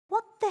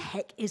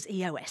heck is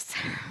EOS?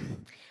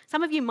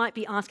 Some of you might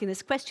be asking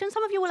this question.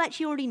 Some of you will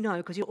actually already know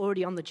because you're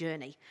already on the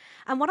journey.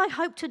 And what I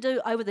hope to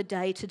do over the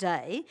day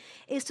today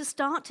is to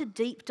start to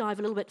deep dive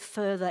a little bit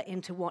further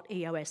into what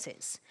EOS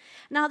is.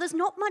 Now, there's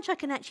not much I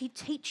can actually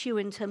teach you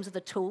in terms of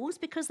the tools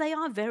because they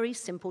are very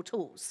simple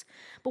tools.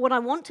 But what I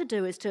want to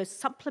do is to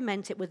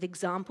supplement it with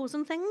examples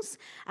and things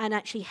and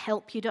actually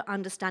help you to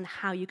understand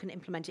how you can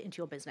implement it into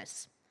your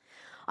business.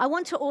 I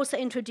want to also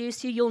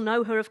introduce you, you'll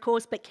know her of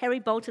course, but Kerry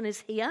Bolton is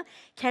here.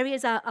 Kerry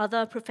is our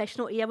other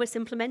professional EOS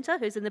implementer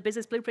who's in the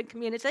Business Blueprint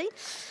community.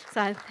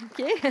 So, thank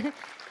you.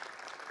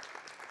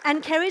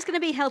 And Kerry's going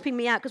to be helping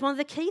me out because one of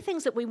the key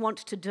things that we want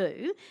to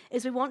do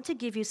is we want to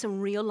give you some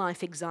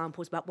real-life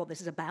examples about what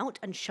this is about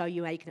and show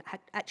you how you can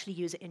actually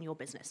use it in your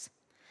business.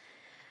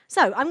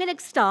 So I'm going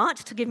to start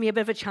to give me a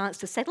bit of a chance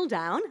to settle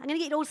down. I'm going to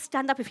get you all to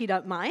stand up if you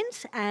don't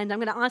mind, and I'm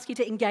going to ask you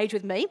to engage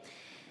with me.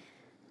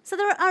 So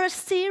there are a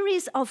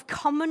series of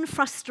common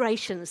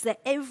frustrations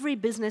that every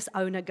business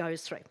owner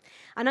goes through.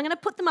 And I'm going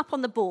to put them up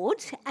on the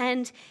board,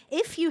 and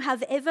if you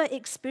have ever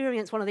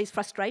experienced one of these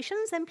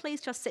frustrations, then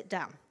please just sit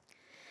down.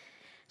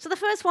 So the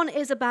first one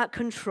is about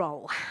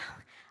control.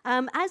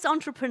 As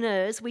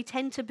entrepreneurs, we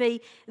tend to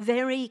be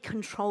very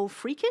control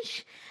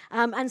freakish,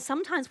 and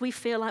sometimes we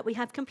feel like we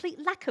have complete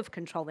lack of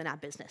control in our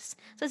business.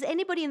 So has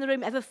anybody in the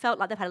room ever felt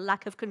like they've had a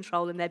lack of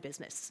control in their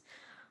business?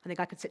 I think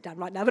I could sit down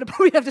right now, but I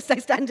probably have to stay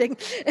standing.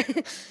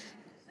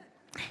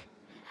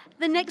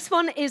 The next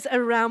one is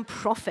around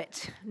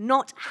profit,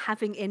 not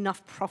having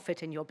enough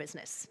profit in your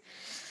business.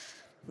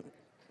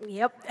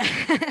 Yep.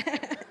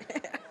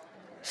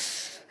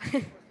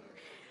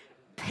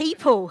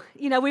 People,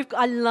 you know,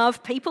 I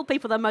love people.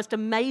 People are the most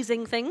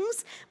amazing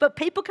things, but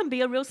people can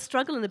be a real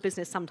struggle in the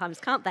business sometimes,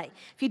 can't they?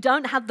 If you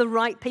don't have the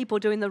right people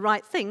doing the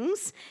right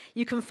things,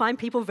 you can find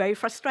people very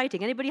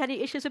frustrating. Anybody had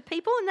any issues with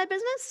people in their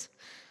business?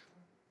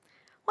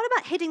 What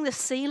about hitting the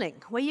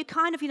ceiling, where you're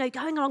kind of,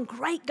 going on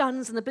great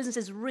guns and the business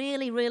is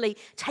really, really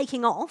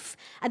taking off,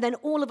 and then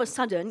all of a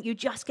sudden you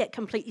just get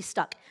completely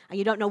stuck and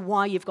you don't know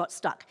why you've got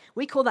stuck?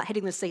 We call that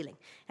hitting the ceiling.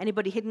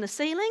 Anybody hitting the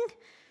ceiling?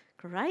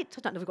 Great.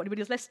 I don't know if we've got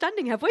anybody else left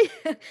standing, have we?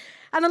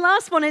 And the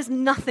last one is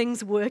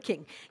nothing's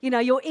working.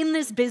 You're in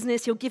this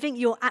business, you're giving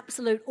your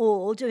absolute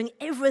all, doing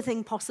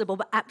everything possible,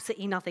 but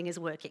absolutely nothing is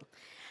working.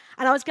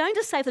 And I was going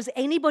to say, if there's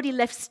anybody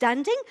left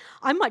standing,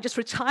 I might just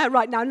retire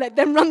right now and let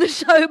them run the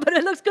show, but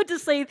it looks good to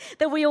see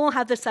that we all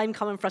have the same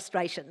common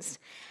frustrations.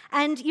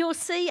 And you'll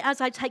see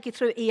as I take you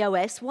through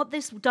EOS, what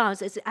this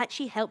does is it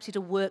actually helps you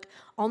to work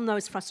on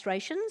those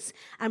frustrations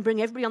and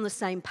bring everybody on the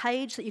same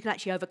page so that you can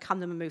actually overcome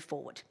them and move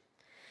forward.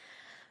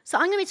 So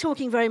I'm going to be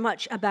talking very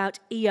much about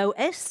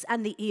EOS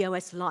and the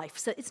EOS life.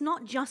 So it's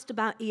not just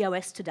about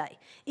EOS today.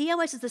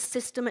 EOS is the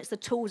system, it's the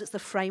tools, it's the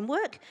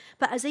framework.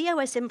 But as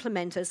EOS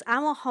implementers,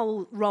 our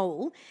whole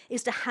role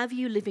is to have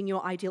you living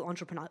your ideal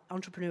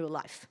entrepreneurial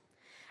life.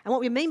 And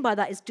what we mean by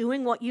that is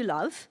doing what you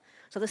love,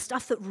 so the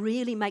stuff that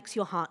really makes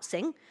your heart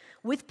sing,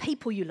 with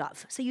people you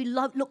love. So you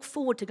look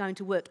forward to going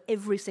to work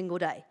every single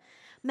day.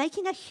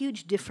 Making a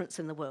huge difference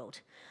in the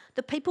world.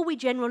 The people we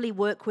generally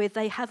work with,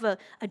 they have a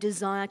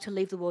desire to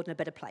leave the world in a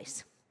better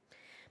place.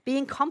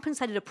 Being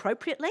compensated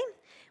appropriately,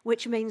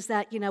 which means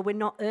that, we're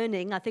not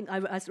earning, I think I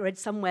read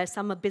somewhere,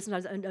 some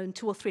business owners earn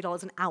 $2 or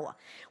 $3 an hour.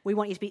 We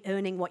want you to be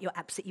earning what you're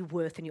absolutely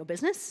worth in your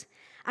business.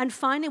 And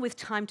finally, with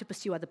time to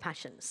pursue other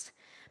passions.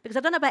 Because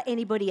I don't know about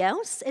anybody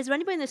else. Is there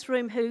anybody in this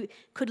room who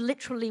could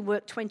literally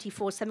work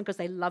 24/7 because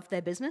they love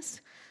their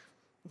business?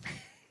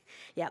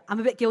 Yeah, I'm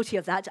a bit guilty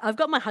of that. I've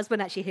got my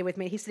husband actually here with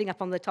me. He's sitting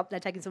up on the top there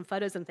taking some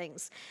photos and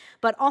things.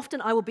 But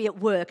often I will be at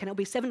work and it'll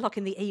be 7 o'clock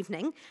in the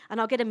evening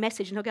and I'll get a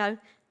message and he'll go,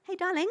 "Hey,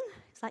 darling."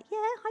 It's like, "Yeah,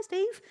 hi,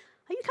 Steve.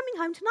 Are you coming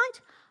home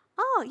tonight?"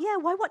 "Oh, yeah,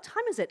 why, what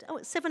time is it?" "Oh,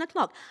 it's 7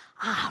 o'clock.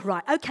 "Ah,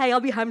 right, okay,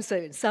 I'll be home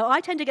soon." So I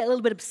tend to get a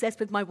little bit obsessed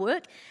with my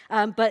work,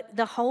 but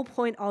the whole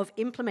point of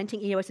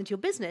implementing EOS into your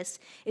business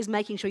is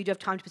making sure you do have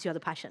time to pursue other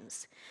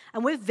passions.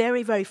 And we're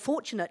very, very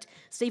fortunate.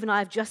 Steve and I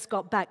have just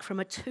got back from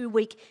a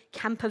 2-week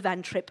camper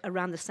van trip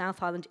around the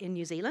South Island in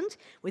New Zealand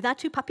with our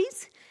 2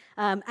 puppies,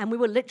 and we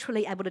were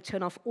literally able to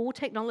turn off all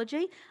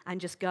technology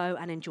and just go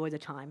and enjoy the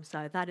time.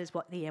 So that is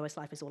what the EOS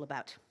life is all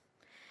about.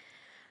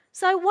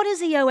 So what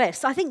is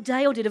EOS? I think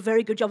Dale did a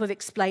very good job of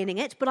explaining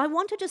it, but I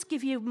want to just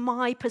give you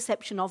my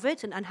perception of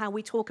it and how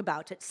we talk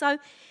about it. So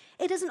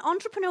it is an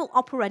entrepreneurial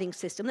operating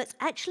system that's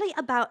actually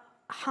about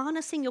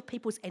harnessing your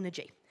people's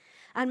energy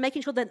and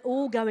making sure they're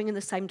all going in the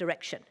same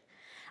direction.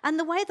 And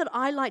the way that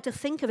I like to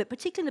think of it,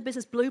 particularly in the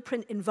Business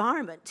Blueprint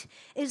environment,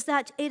 is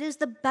that it is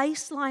the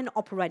baseline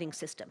operating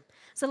system.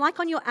 So like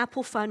on your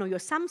Apple phone or your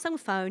Samsung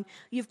phone,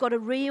 you've got a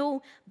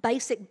real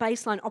basic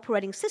baseline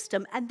operating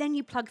system, and then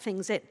you plug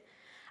things in.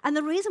 And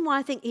the reason why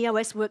I think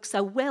EOS works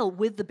so well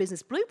with the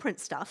Business Blueprint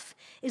stuff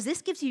is this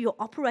gives you your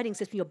operating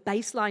system, your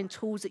baseline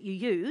tools that you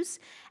use,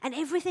 and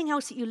everything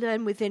else that you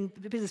learn within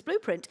the Business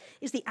Blueprint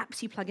is the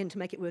apps you plug in to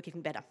make it work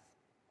even better.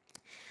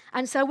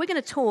 And so we're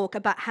going to talk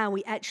about how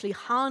we actually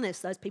harness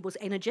those people's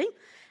energy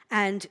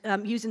and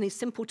using these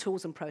simple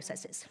tools and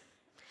processes.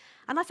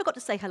 And I forgot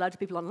to say hello to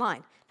people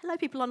online. Hello,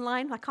 people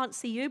online. I can't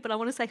see you, but I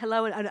want to say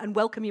hello and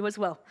welcome you as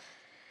well.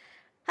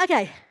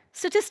 Okay,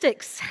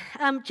 statistics.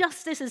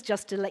 This is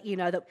just to let you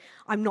know that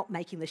I'm not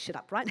making this shit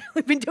up, right?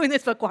 We've been doing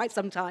this for quite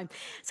some time.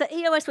 So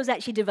EOS was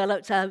actually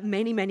developed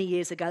many, many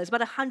years ago. There's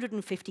about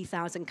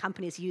 150,000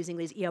 companies using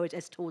these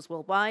EOS tools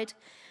worldwide.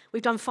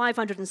 We've done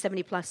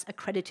 570 plus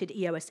accredited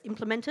EOS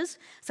implementers.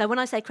 So when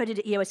I say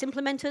accredited EOS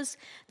implementers,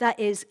 that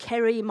is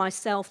Kerry,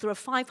 myself, there are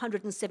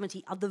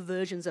 570 other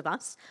versions of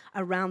us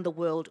around the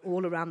world,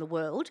 all around the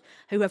world,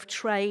 who have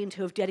trained,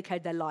 who have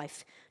dedicated their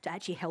life to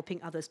actually helping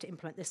others to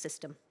implement this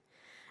system.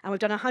 And we've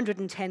done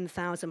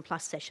 110,000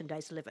 plus session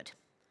days delivered.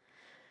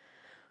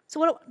 So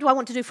what do I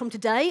want to do from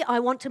today? I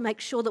want to make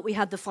sure that we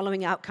have the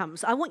following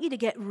outcomes. I want you to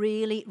get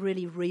really,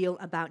 really real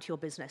about your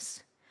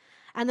business.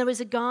 And there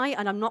is a guy,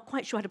 and I'm not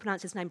quite sure how to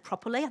pronounce his name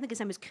properly. I think his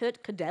name is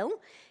Kurt Gödel.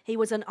 He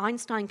was an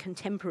Einstein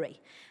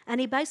contemporary.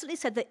 And he basically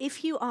said that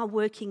if you are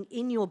working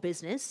in your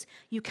business,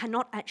 you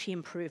cannot actually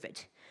improve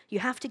it. You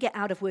have to get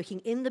out of working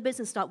in the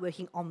business, start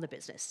working on the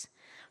business.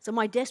 So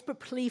my desperate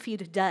plea for you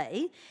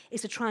today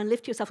is to try and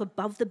lift yourself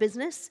above the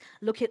business,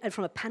 look at it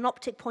from a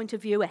panoptic point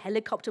of view, a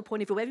helicopter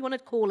point of view, whatever you want to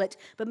call it,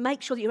 but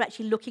make sure that you're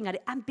actually looking at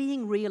it and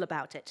being real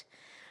about it.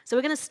 So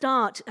we're going to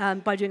start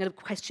by doing a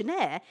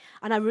questionnaire,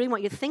 and I really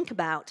want you to think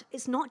about,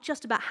 it's not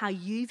just about how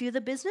you view the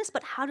business,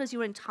 but how does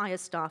your entire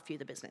staff view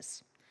the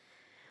business?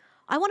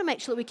 I want to make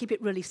sure that we keep it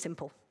really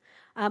simple.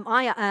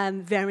 I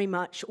am very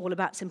much all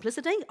about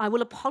simplicity. I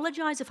will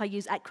apologize if I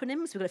use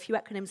acronyms. We've got a few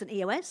acronyms in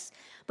EOS.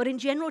 But in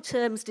general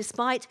terms,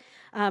 despite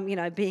having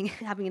an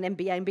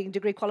MBA and being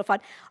degree qualified,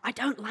 I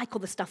don't like all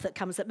the stuff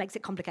that makes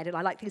it complicated.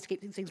 I like things to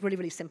keep things really,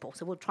 really simple.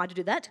 So we'll try to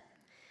do that.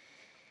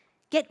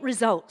 Get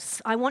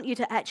results. I want you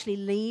to actually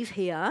leave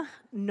here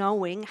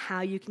knowing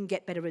how you can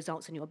get better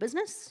results in your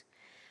business.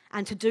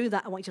 And to do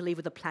that, I want you to leave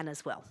with a plan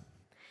as well.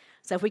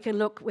 So if we can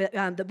look with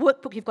the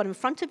workbook you've got in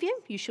front of you,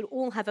 you should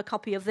all have a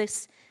copy of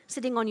this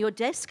sitting on your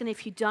desk. And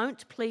if you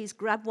don't, please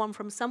grab one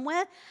from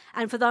somewhere.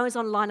 And for those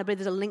online, I believe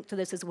there's a link to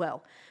this as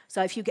well.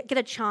 So if you get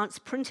a chance,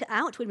 print it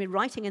out. We'll be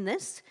writing in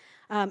this.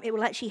 It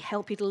will actually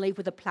help you to leave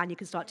with a plan you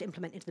can start to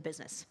implement into the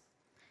business.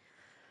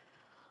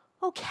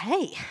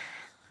 Okay.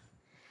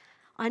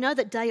 I know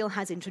that Dale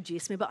has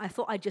introduced me, but I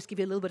thought I'd just give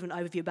you a little bit of an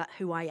overview about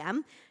who I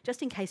am,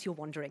 just in case you're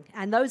wondering.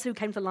 And those who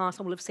came to the last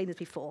one will have seen this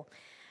before.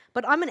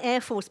 But I'm an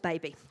Air Force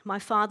baby. My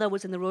father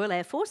was in the Royal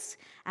Air Force,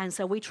 and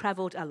so we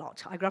traveled a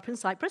lot. I grew up in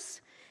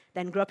Cyprus,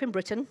 then grew up in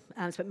Britain,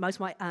 spent most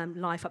of my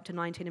life up to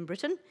 19 in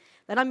Britain.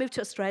 Then I moved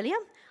to Australia.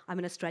 I'm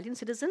an Australian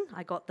citizen.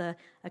 I got the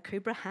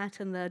Akubra hat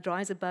and the dry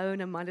as a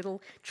bone and my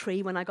little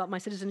tree when I got my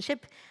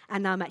citizenship.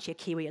 And now I'm actually a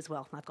Kiwi as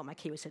well. I've got my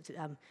Kiwi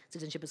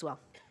citizenship as well.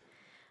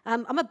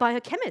 I'm a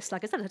biochemist,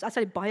 like I said. I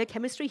studied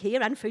biochemistry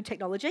here and food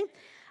technology.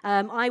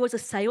 I was a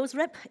sales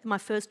rep in my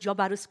first job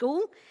out of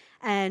school,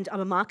 and I'm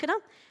a marketer,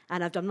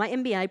 and I've done my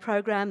MBA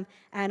program,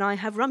 and I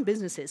have run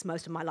businesses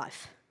most of my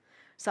life.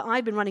 So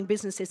I've been running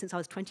businesses since I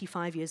was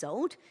 25 years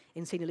old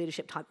in senior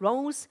leadership type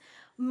roles,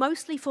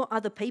 mostly for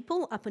other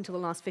people up until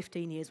the last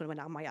 15 years when I went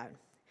out on my own.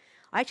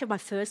 I actually had my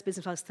first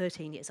business when I was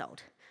 13 years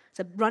old.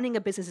 So running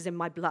a business is in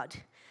my blood.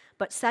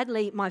 But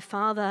sadly, my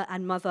father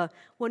and mother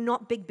were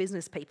not big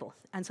business people.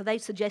 And so they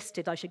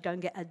suggested I should go and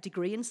get a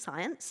degree in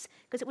science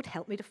because it would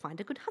help me to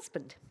find a good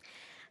husband.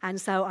 And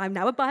so I'm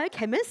now a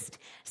biochemist.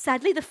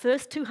 Sadly, the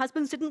first two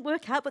husbands didn't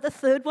work out, but the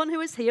third one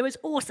who is here is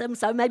awesome,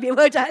 so maybe it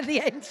worked out at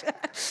the end.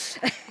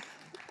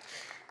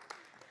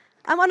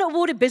 I'm an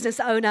awarded business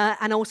owner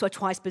and also a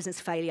twice business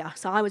failure.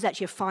 So I was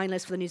actually a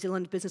finalist for the New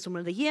Zealand Businesswoman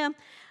of the Year,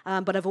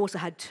 but I've also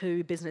had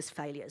 2 business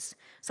failures.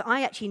 So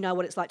I actually know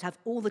what it's like to have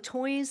all the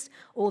toys,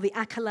 all the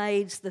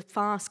accolades, the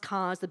fast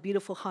cars, the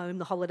beautiful home,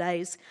 the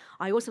holidays.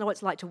 I also know what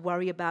it's like to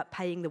worry about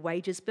paying the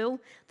wages bill,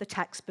 the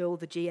tax bill,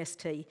 the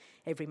GST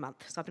every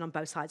month. So I've been on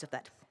both sides of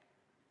that.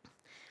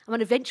 I'm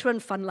an adventurer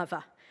and fun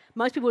lover.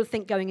 Most people would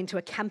think going into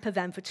a camper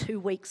van for 2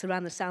 weeks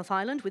around the South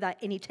Island without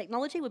any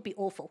technology would be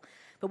awful.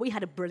 But we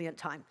had a brilliant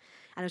time.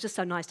 And it was just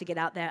so nice to get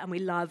out there, and we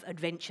love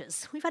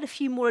adventures. We've had a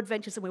few more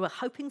adventures than we were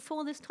hoping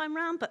for this time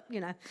round, but,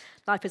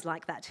 life is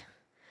like that.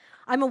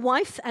 I'm a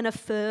wife and a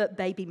fur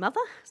baby mother.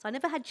 So I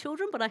never had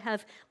children, but I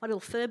have my little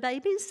fur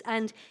babies.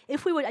 And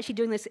if we were actually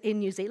doing this in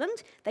New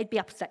Zealand, they'd be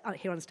up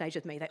here on stage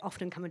with me. They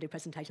often come and do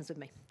presentations with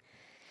me.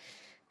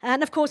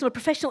 And of course, I'm a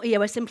professional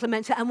EOS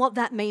implementer, and what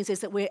that means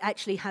is that we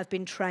actually have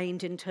been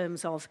trained in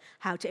terms of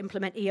how to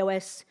implement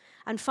EOS.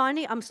 And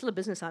finally, I'm still a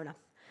business owner.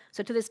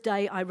 So to this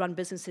day, I run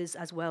businesses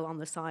as well on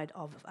the side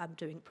of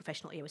doing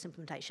professional EOS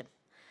implementation.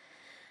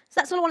 So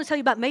that's all I want to tell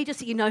you about me, just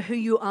so you know who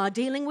you are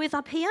dealing with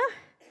up here.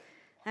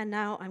 And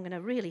now I'm going to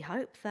really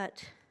hope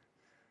that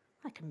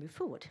I can move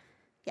forward.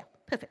 Yeah,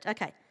 perfect,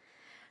 okay.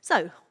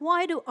 So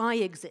why do I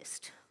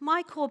exist?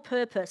 My core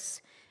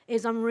purpose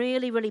is I'm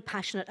really, really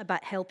passionate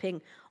about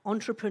helping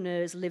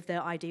entrepreneurs live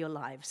their ideal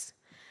lives.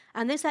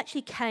 And this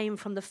actually came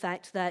from the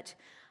fact that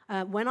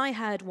when I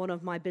had one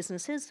of my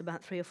businesses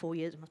about 3 or 4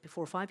 years, it must be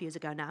 4 or 5 years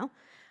ago now,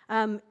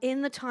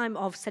 in the time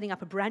of setting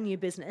up a brand new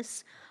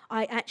business,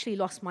 I actually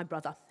lost my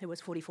brother, who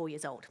was 44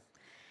 years old.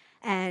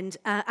 And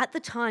at the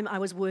time, I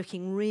was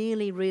working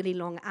really, really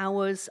long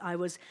hours. I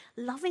was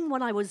loving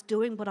what I was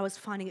doing, but I was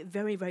finding it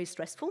very, very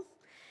stressful.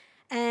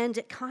 And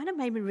it kind of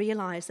made me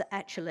realize that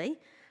actually,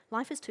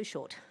 life is too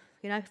short.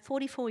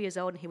 44 years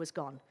old and he was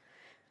gone.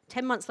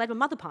 10 months later, my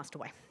mother passed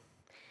away.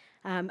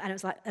 And it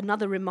was like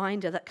another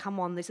reminder that, come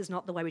on, this is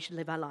not the way we should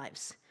live our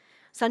lives.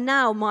 So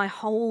now my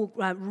whole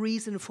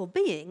reason for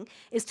being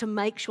is to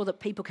make sure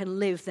that people can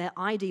live their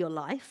ideal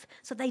life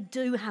so they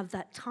do have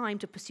that time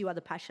to pursue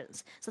other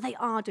passions. So they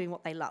are doing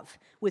what they love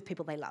with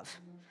people they love.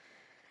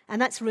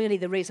 And that's really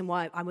the reason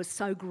why I was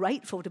so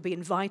grateful to be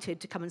invited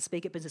to come and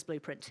speak at Business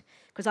Blueprint,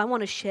 because I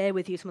want to share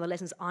with you some of the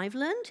lessons I've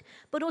learned,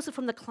 but also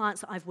from the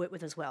clients that I've worked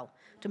with as well,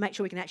 to make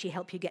sure we can actually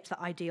help you get to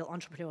the ideal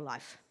entrepreneurial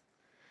life.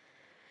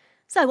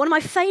 So one of my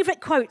favourite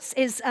quotes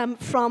is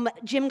from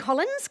Jim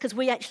Collins, because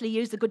we actually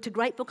use the Good to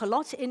Great book a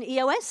lot in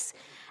EOS.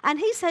 And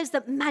he says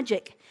that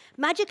magic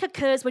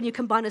occurs when you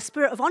combine a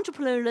spirit of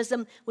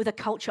entrepreneurialism with a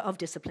culture of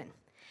discipline.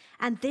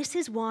 And this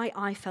is why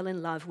I fell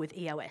in love with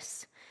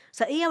EOS.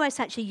 So EOS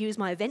actually used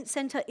my event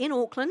centre in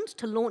Auckland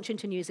to launch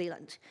into New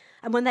Zealand.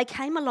 And when they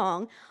came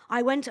along,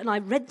 I went and I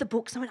read the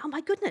books and I went, oh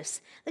my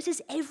goodness, this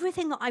is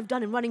everything that I've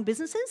done in running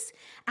businesses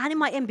and in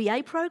my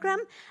MBA program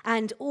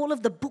and all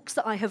of the books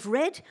that I have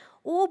read,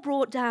 all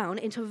brought down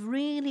into a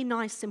really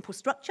nice, simple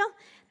structure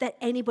that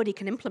anybody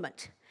can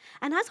implement.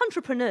 And as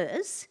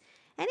entrepreneurs,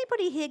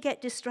 anybody here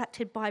get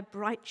distracted by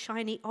bright,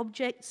 shiny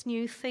objects,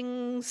 new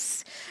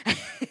things?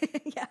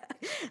 Yeah,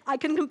 I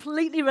can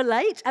completely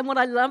relate. And what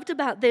I loved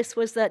about this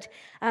was that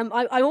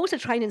I also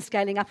train in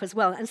Scaling Up as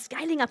well. And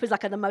Scaling Up is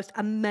like the most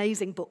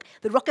amazing book.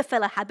 The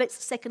Rockefeller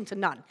Habits, second to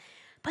none.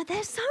 But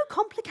they're so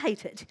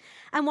complicated.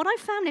 And what I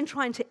found in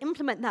trying to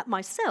implement that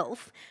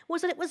myself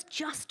was that it was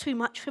just too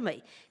much for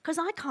me, because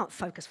I can't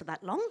focus for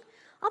that long.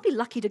 I'll be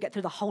lucky to get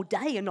through the whole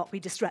day and not be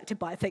distracted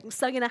by things.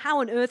 So, how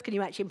on earth can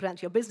you actually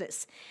implement your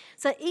business?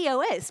 So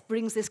EOS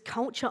brings this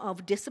culture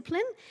of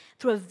discipline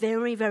through a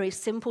very, very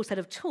simple set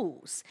of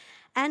tools.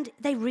 And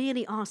they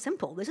really are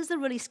simple. This is the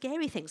really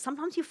scary thing.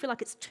 Sometimes you feel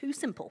like it's too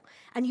simple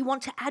and you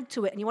want to add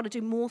to it and you want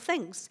to do more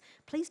things.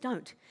 Please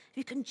don't. If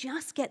you can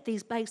just get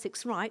these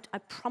basics right, I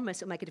promise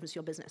it'll make a difference to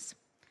your business.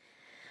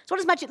 So what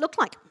does magic look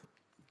like?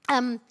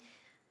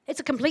 It's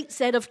a complete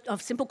set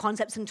of simple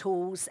concepts and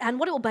tools, and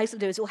what it will basically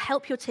do is it will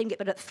help your team get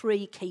better at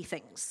 3 key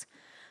things.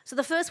 So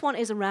the first one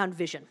is around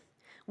vision.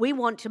 We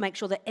want to make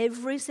sure that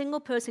every single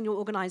person in your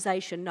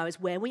organisation knows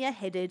where we are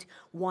headed,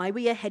 why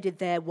we are headed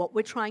there, what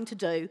we're trying to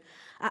do,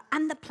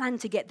 and the plan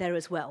to get there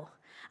as well.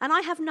 And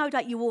I have no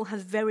doubt you all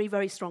have very,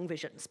 very strong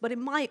visions, but in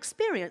my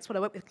experience, when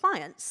I work with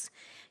clients,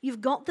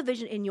 you've got the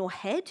vision in your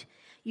head,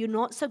 you're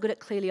not so good at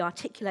clearly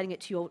articulating it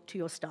to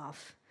your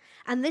staff.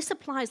 And this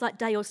applies, like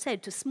Dale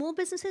said, to small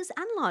businesses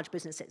and large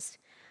businesses.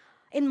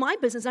 In my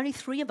business, only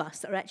 3 of us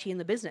that are actually in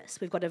the business.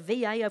 We've got a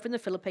VA over in the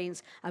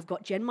Philippines, I've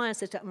got Jen, my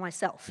assistant, and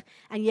myself.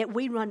 And yet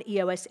we run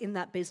EOS in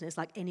that business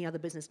like any other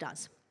business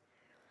does.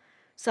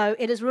 So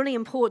it is really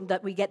important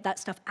that we get that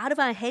stuff out of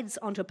our heads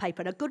onto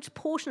paper. And a good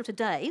portion of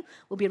today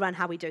will be around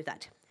how we do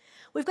that.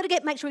 We've got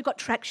to make sure we've got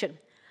traction.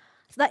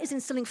 So that is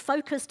instilling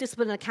focus,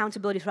 discipline, and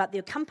accountability throughout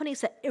the company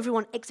so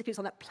everyone executes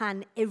on that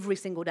plan every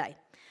single day.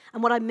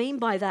 And what I mean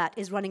by that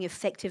is running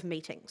effective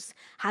meetings,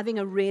 having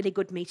a really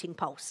good meeting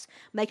pulse,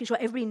 making sure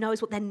everybody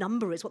knows what their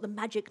number is, what the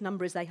magic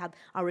number is they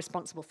are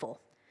responsible for.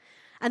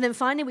 And then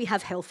finally, we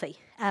have healthy.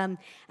 And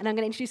I'm going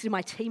to introduce you to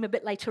my team a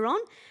bit later on.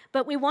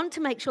 But we want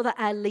to make sure that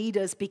our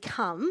leaders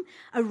become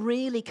a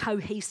really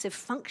cohesive,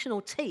 functional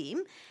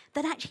team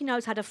that actually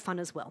knows how to have fun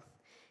as well.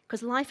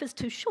 Because life is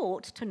too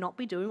short to not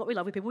be doing what we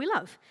love with people we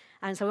love.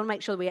 And so we want to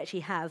make sure that we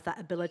actually have that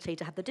ability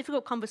to have the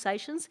difficult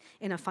conversations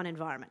in a fun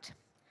environment.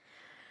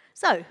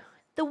 So,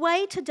 the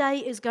way today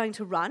is going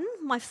to run,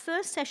 my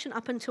first session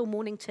up until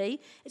morning tea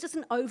is just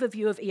an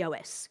overview of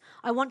EOS.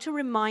 I want to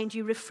remind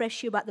you,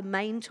 refresh you about the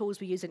main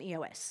tools we use in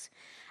EOS.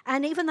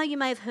 And even though you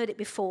may have heard it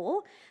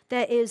before,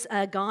 there is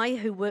a guy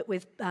who worked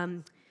with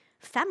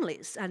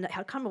families, and I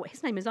can't remember what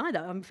his name is either,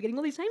 I'm forgetting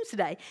all these names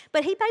today,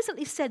 but he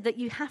basically said that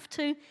you have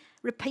to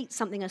repeat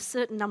something a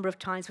certain number of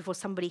times before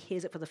somebody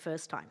hears it for the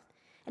first time.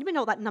 Anybody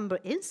know what that number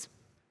is?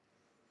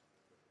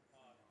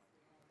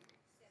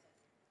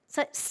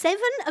 So 7,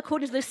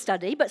 according to this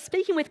study, but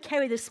speaking with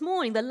Kerry this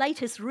morning, the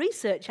latest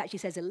research actually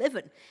says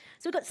 11.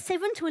 So we've got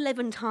 7 to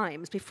 11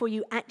 times before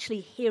you actually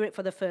hear it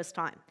for the first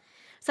time.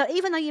 So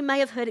even though you may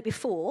have heard it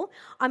before,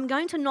 I'm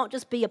going to not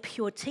just be a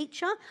pure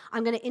teacher,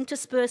 I'm going to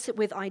intersperse it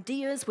with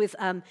ideas, with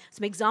some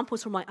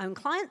examples from my own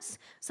clients,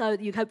 so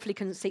you hopefully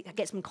can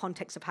get some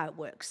context of how it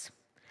works.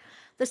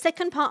 The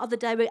second part of the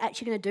day, we're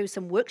actually going to do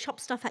some workshop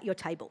stuff at your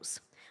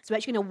tables. So we're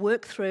actually going to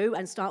work through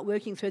and start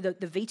working through the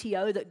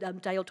VTO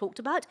that Dale talked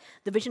about,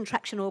 the Vision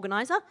Traction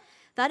Organizer.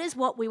 That is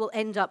what we will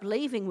end up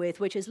leaving with,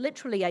 which is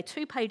literally a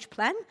 2-page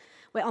plan,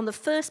 where on the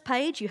first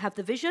page you have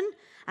the vision,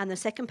 and the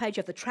second page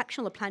you have the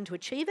traction or the plan to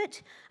achieve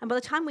it. And by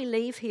the time we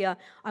leave here,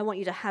 I want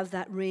you to have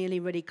that really,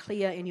 really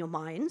clear in your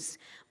minds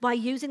by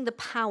using the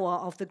power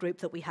of the group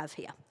that we have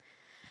here.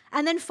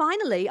 And then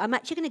finally, I'm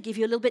actually going to give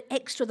you a little bit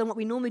extra than what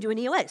we normally do in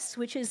EOS,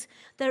 which is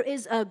there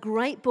is a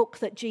great book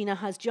that Gina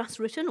has just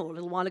written, or a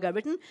little while ago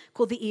written,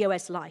 called The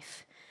EOS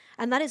Life.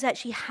 And that is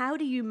actually how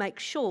do you make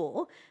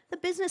sure the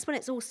business, when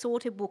it's all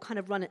sorted, will kind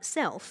of run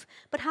itself,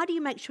 but how do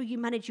you make sure you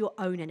manage your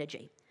own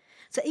energy?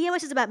 So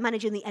EOS is about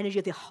managing the energy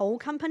of the whole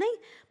company,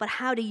 but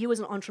how do you as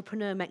an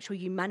entrepreneur make sure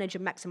you manage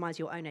and maximize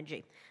your own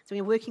energy? So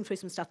we're working through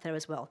some stuff there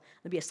as well.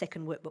 There'll be a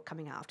second workbook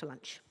coming out after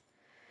lunch.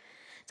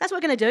 So that's what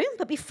we're going to do,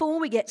 but before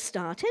we get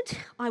started,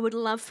 I would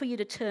love for you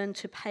to turn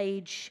to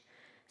page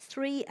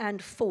 3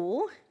 and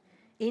 4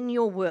 in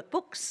your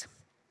workbooks,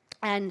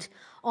 and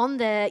on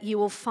there you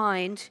will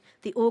find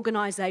the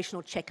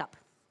organizational checkup.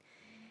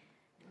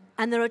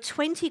 And there are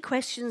 20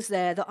 questions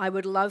there that I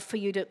would love for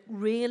you to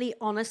really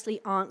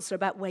honestly answer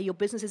about where your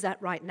business is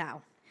at right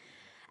now.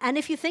 And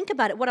if you think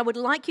about it, what I would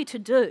like you to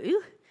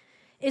do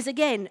is,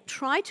 again,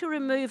 try to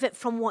remove it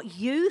from what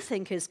you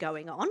think is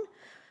going on,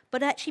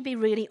 but actually be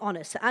really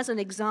honest. So as an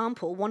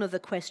example, one of the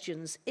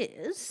questions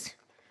is,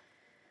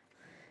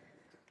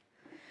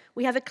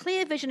 we have a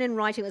clear vision in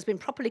writing that's been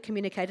properly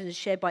communicated and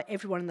shared by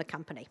everyone in the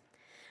company.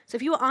 So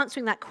if you were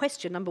answering that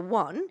question, number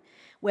 1,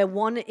 where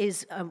 1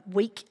 is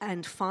weak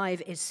and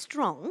 5 is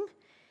strong,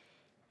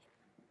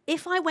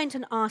 if I went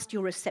and asked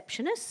your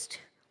receptionist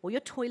or your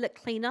toilet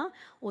cleaner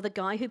or the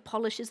guy who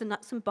polishes the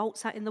nuts and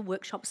bolts out in the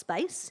workshop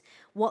space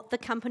what the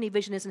company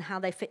vision is and how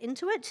they fit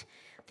into it,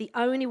 the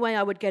only way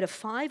I would get a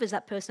 5 is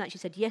that person actually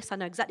said, yes, I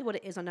know exactly what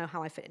it is, I know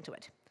how I fit into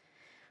it.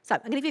 So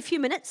I'm going to give you a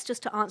few minutes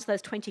just to answer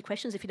those 20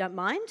 questions if you don't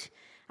mind,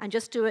 and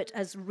just do it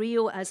as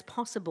real as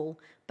possible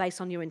based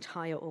on your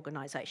entire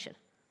organisation.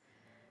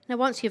 Now,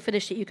 once you've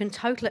finished it, you can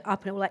total it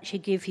up and it will actually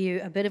give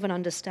you a bit of an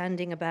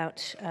understanding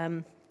about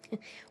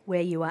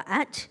where you are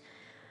at.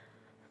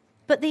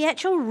 But the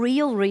actual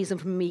real reason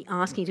for me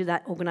asking you to do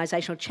that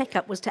organisational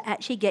checkup was to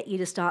actually get you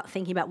to start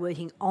thinking about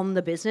working on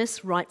the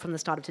business right from the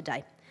start of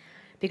today.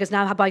 Because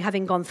now, by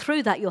having gone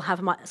through that, you'll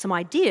have some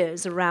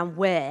ideas around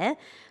where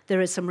there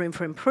is some room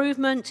for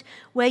improvement,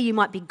 where you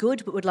might be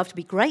good but would love to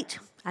be great,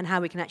 and how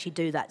we can actually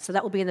do that. So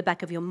that will be in the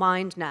back of your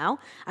mind now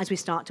as we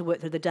start to work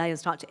through the day and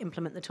start to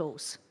implement the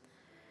tools.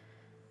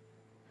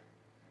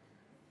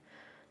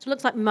 So it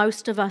looks like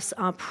most of us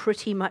are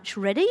pretty much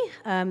ready.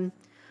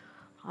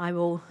 I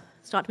will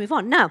start to move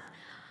on. Now,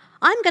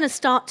 I'm going to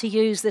start to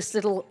use this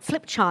little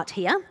flip chart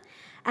here,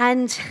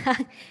 and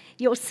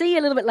you'll see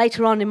a little bit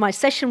later on in my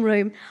session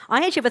room,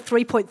 I actually have a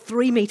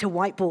 3.3 meter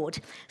whiteboard.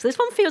 So this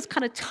one feels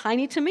kind of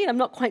tiny to me. I'm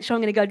not quite sure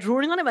I'm going to go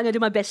drawing on it, but I'm going to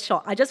do my best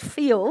shot. I just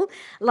feel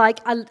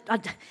like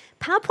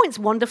PowerPoint's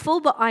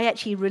wonderful, but I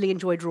actually really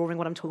enjoy drawing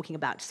what I'm talking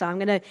about. So I'm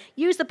going to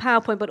use the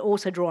PowerPoint, but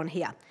also draw on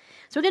here.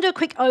 So we're going to do a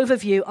quick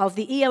overview of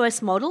the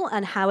EOS model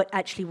and how it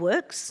actually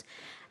works.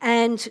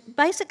 And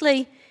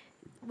basically,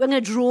 we're going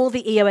to draw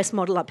the EOS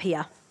model up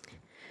here.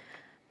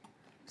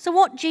 So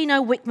what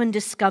Gino Wickman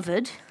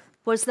discovered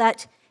was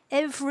that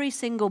every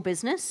single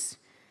business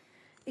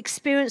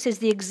experiences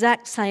the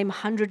exact same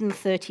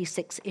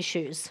 136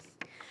 issues.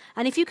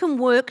 And if you can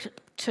work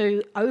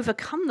to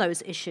overcome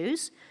those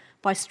issues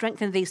by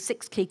strengthening these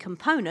 6 key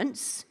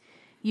components,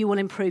 you will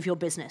improve your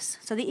business.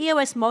 So the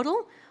EOS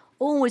model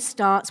always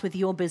starts with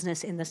your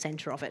business in the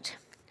center of it.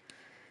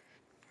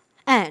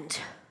 And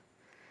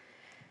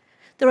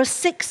there are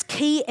 6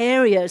 key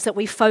areas that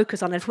we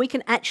focus on. If we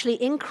can actually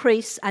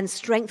increase and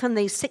strengthen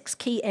these 6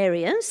 key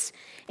areas,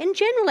 in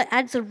general, it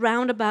adds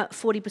around about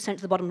 40%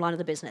 to the bottom line of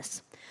the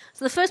business.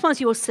 So the first ones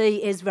you will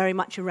see is very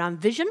much around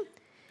vision.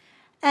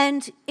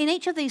 And in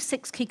each of these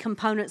 6 key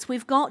components,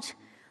 we've got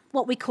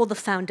what we call the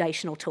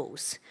foundational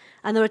tools.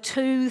 And there are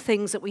 2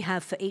 things that we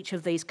have for each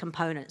of these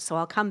components. So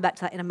I'll come back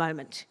to that in a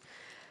moment.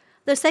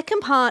 The second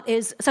part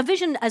is, so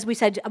vision, as we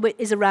said,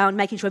 is around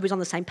making sure everybody's on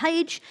the same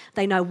page.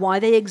 They know why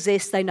they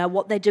exist. They know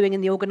what they're doing in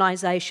the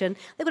organisation.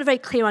 They've got a very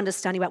clear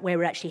understanding about where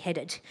we're actually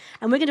headed.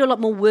 And we're going to do a lot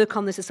more work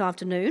on this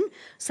afternoon.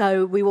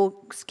 So we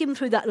will skim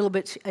through that a little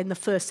bit in the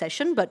first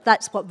session, but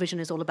that's what vision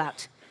is all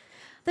about.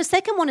 The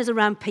second one is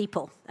around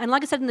people. And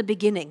like I said in the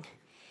beginning,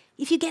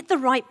 if you get the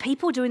right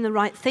people doing the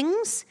right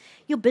things,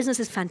 your business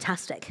is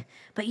fantastic.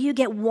 But you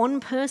get one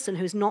person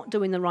who's not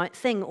doing the right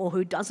thing or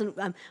who doesn't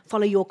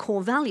follow your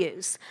core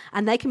values,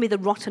 and they can be the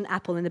rotten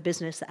apple in the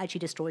business that actually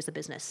destroys the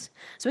business.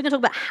 So we're going to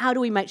talk about how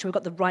do we make sure we've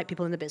got the right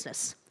people in the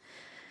business.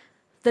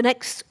 The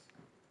next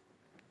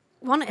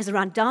one is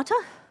around data.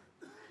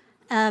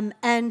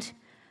 And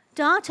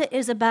data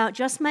is about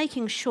just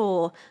making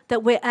sure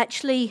that we're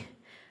actually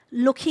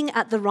looking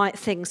at the right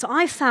things. So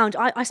I found,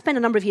 I spent a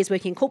number of years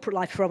working in corporate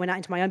life before I went out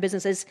into my own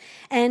businesses,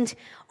 and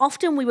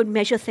often we would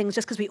measure things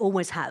just because we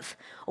always have.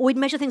 Or we'd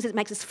measure things that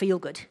makes us feel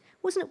good.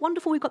 Wasn't it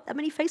wonderful we've got that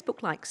many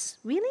Facebook likes?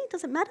 Really?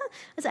 Does it matter?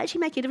 Does it actually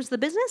make a difference to the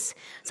business?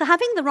 So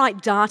having the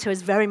right data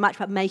is very much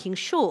about making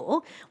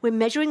sure we're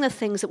measuring the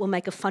things that will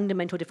make a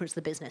fundamental difference to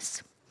the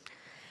business.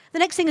 The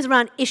next thing is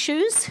around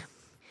issues.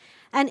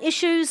 And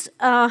issues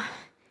are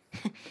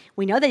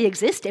We know they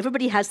exist.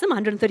 Everybody has them,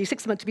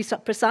 136 of them to be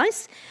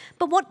precise.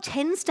 But what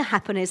tends to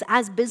happen is,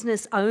 as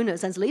business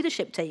owners, as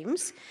leadership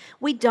teams,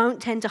 we don't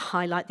tend to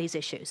highlight these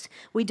issues.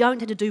 We don't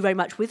tend to do very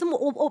much with them,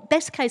 or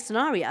best case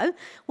scenario,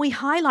 we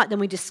highlight them,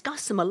 we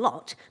discuss them a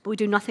lot, but we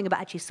do nothing about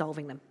actually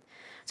solving them.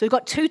 So we've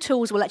got 2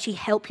 tools that will actually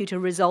help you to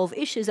resolve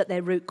issues at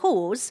their root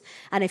cause,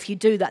 and if you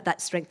do that, that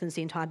strengthens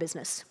the entire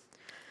business.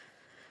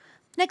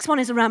 Next one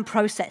is around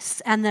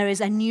process, and there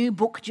is a new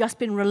book just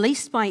been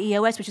released by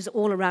EOS, which is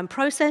all around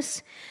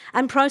process,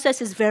 and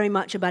process is very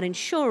much about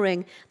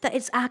ensuring that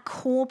it's our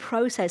core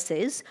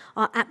processes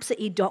are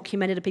absolutely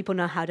documented and people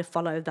know how to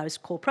follow those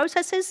core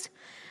processes.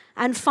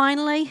 And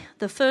finally,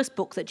 the first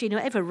book that Gino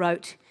ever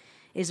wrote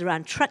is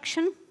around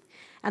traction,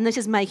 and this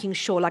is making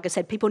sure, like I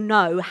said, people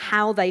know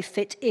how they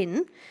fit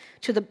in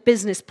to the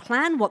business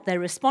plan, what they're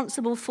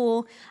responsible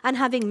for, and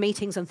having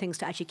meetings and things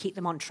to actually keep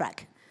them on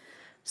track.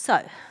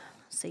 So,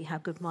 see how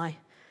good my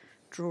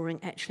drawing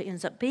actually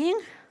ends up being.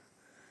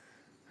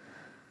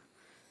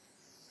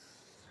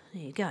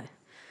 There you go.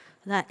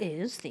 That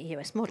is the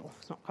EOS model.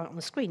 It's not quite on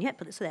the screen yet,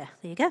 but it's there.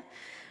 There you go.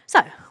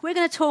 So we're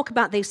going to talk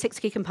about these 6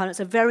 key components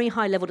at a very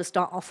high level to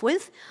start off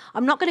with.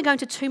 I'm not going to go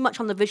into too much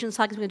on the vision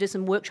side because we're going to do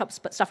some workshops,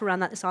 but stuff around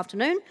that this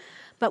afternoon.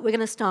 But we're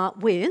going to start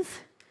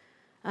with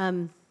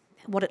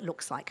what it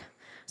looks like.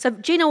 So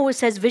Gina always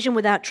says vision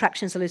without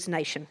traction is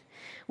hallucination.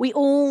 We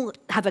all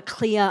have a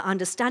clear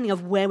understanding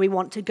of where we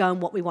want to go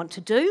and what we want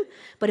to do,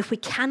 but if we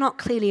cannot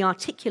clearly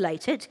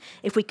articulate it,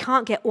 if we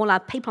can't get all our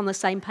people on the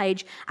same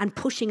page and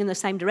pushing in the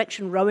same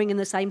direction, rowing in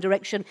the same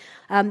direction,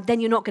 then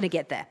you're not going to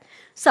get there.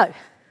 So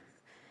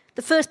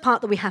the first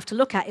part that we have to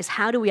look at is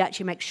how do we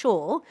actually make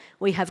sure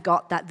we have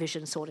got that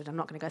vision sorted. I'm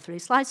not going to go through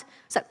these slides.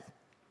 So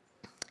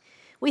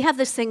we have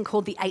this thing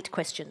called the 8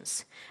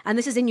 questions. And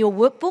this is in your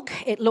workbook.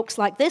 It looks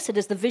like this. It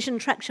is the Vision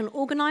Traction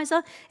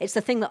Organizer. It's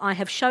the thing that I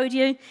have showed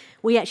you.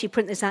 We actually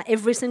print this out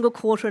every single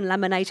quarter and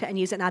laminate it and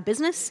use it in our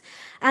business.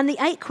 And the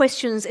 8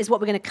 questions is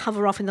what we're going to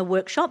cover off in the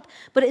workshop.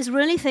 But it's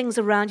really things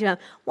around,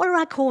 what are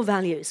our core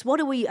values? What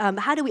do we,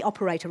 how do we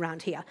operate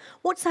around here?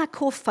 What's our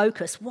core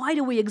focus? Why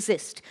do we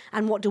exist?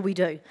 And what do we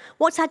do?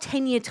 What's our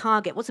 10-year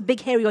target? What's a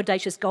big, hairy,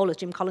 audacious goal, as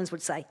Jim Collins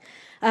would say?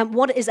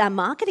 What is our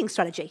marketing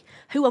strategy?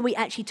 Who are we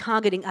actually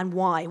targeting and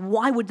why?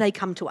 Why would they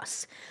come to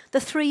us? The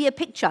 3-year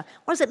picture.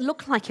 What does it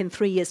look like in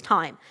 3 years'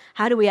 time?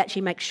 How do we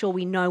actually make sure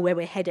we know where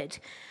we're headed?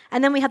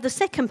 And then we have the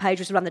second page,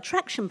 which is around the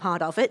traction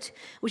part of it,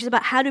 which is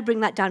about how to bring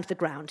that down to the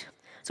ground.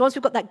 So once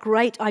we've got that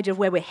great idea of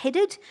where we're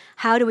headed,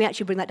 how do we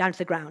actually bring that down to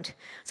the ground?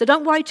 So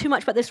don't worry too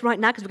much about this right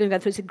now, because we're going to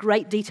go through some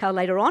great detail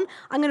later on.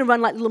 I'm going to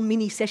run like little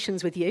mini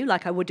sessions with you,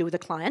 like I would do with a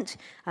client,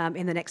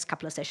 in the next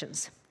couple of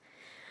sessions.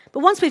 But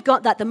once we've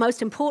got that, the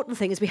most important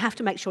thing is we have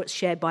to make sure it's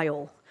shared by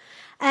all.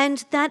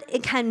 And that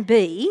it can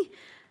be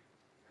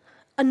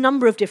a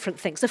number of different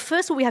things. So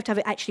first of all, we have to have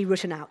it actually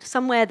written out,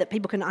 somewhere that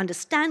people can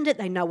understand it,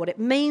 they know what it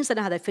means, they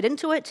know how they fit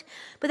into it.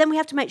 But then we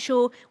have to make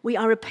sure we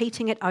are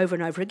repeating it over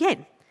and over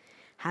again.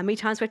 How many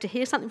times do we have to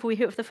hear something before we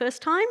hear it for the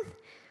first time?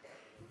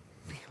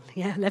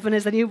 Yeah, 11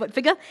 is the new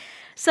figure.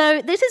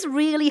 So this is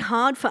really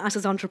hard for us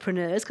as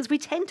entrepreneurs because we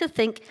tend to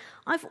think,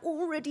 I've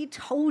already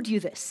told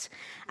you this.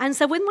 And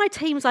so with my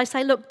teams, I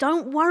say, look,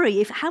 don't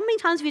worry. How many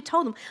times have you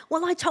told them?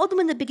 Well, I told them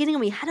in the beginning and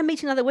we had a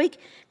meeting the other week.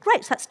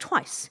 Great, so that's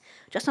twice.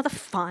 Just another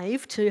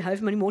 5 to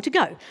however many more to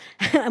go.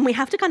 And we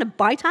have to kind of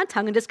bite our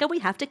tongue and just go, we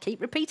have to keep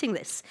repeating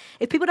this.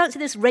 If people don't see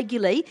this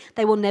regularly,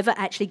 they will never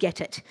actually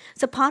get it.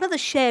 So part of the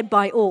shared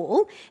by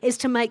all is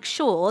to make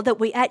sure that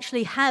we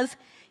actually have,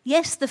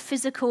 yes, the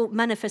physical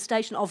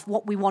manifestation of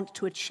what we want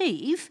to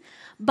achieve,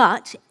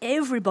 but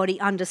everybody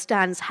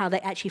understands how they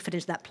actually fit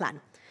into that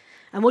plan.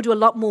 And we'll do a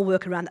lot more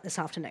work around that this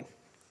afternoon.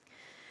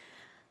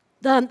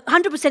 The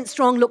 100%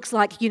 strong looks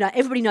like,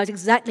 everybody knows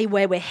exactly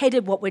where we're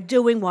headed, what we're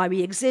doing, why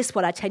we exist,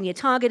 what our 10-year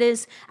target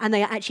is, and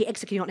they are actually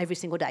executing on every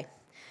single day.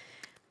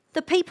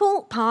 The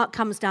people part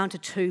comes down to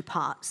 2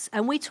 parts.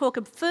 And we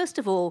talk, first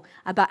of all,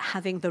 about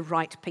having the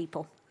right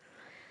people.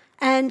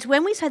 And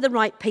when we say the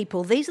right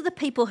people, these are the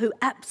people who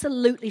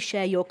absolutely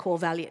share your core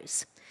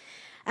values.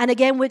 And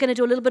again, we're going to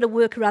do a little bit of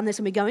work around this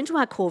when we go into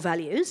our core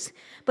values,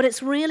 but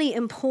it's really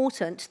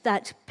important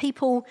that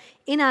people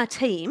in our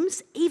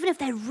teams, even if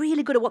they're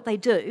really good at what they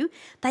do,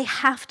 they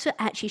have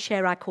to actually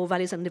share our core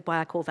values and live by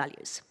our core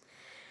values.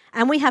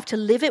 And we have to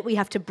live it, we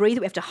have to breathe it,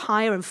 we have to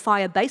hire and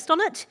fire based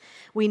on it.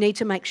 We need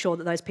to make sure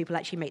that those people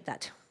actually meet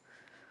that.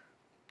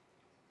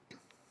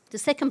 The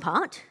second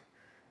part,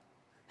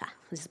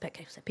 this is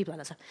okay, so people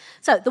like that.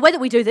 So the way that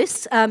we do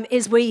this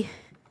is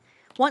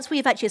once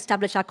we've actually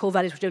established our core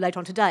values, which we'll do later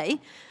on today,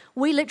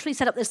 we literally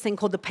set up this thing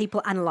called the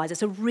People Analyzer.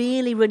 It's a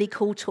really, really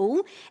cool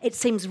tool. It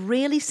seems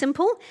really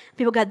simple.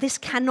 People go, this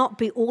cannot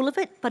be all of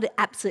it, but it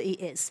absolutely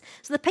is.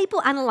 So the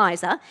People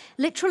Analyzer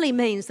literally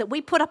means that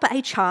we put up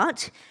a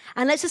chart,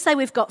 and let's just say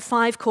we've got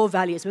 5 core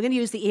values. We're going to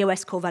use the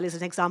EOS core values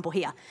as an example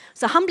here.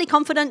 So humbly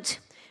confident,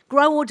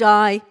 grow or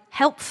die,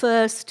 help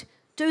first,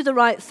 do the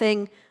right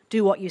thing,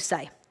 do what you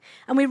say.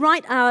 And we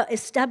write our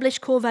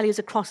established core values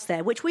across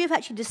there, which we have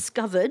actually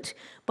discovered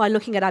by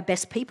looking at our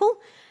best people.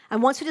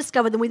 And once we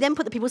discover them, we then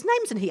put the people's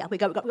names in here. We've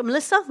got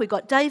Melissa, we've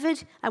got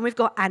David, and we've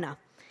got Anna.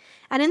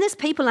 And in this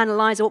people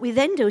analyzer, what we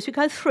then do is we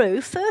go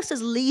through, first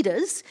as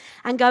leaders,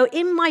 and go,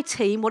 in my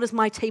team, what does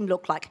my team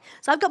look like?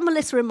 So I've got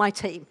Melissa in my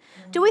team.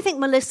 Do we think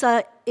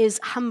Melissa is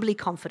humbly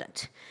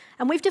confident?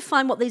 And we've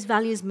defined what these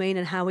values mean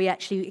and how we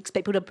actually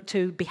expect people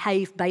to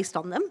behave based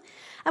on them.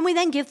 And we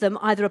then give them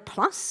either a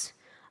plus,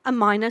 a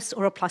minus,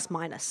 or a plus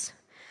minus.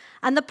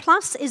 And the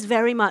plus is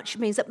very much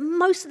means that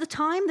most of the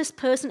time, this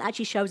person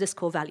actually shows this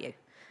core value.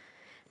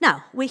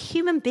 Now, we're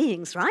human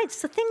beings, right?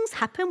 So things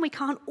happen. We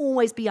can't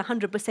always be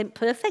 100%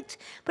 perfect.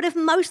 But if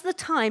most of the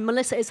time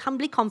Melissa is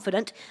humbly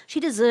confident, she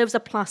deserves a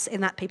plus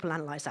in that people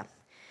analyzer.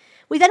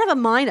 We then have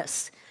a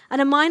minus.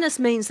 And a minus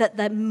means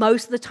that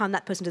most of the time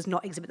that person does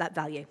not exhibit that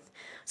value.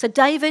 So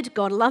David,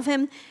 God love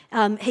him,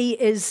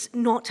 he is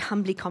not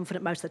humbly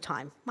confident most of the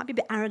time. Might be a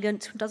bit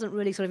arrogant, doesn't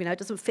really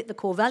doesn't fit the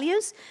core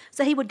values.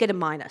 So he would get a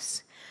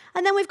minus.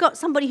 And then we've got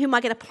somebody who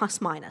might get a plus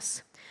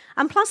minus.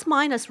 And plus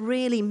minus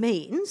really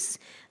means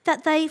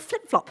that they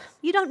flip-flop.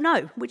 You don't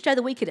know which day of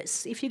the week it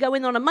is. If you go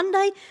in on a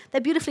Monday, they're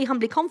beautifully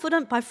humbly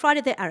confident. By Friday,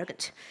 they're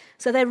arrogant.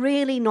 So they're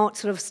really not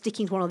sort of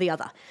sticking to one or the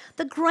other.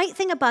 The great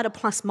thing about a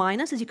plus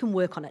minus is you can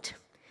work on it.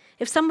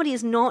 If somebody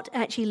is not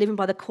actually living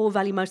by the core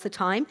value most of the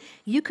time,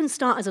 you can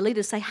start as a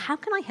leader to say, how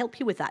can I help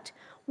you with that?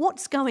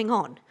 What's going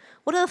on?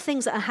 What are the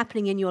things that are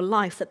happening in your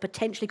life that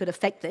potentially could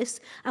affect this?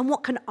 And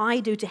what can I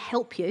do to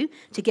help you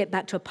to get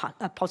back to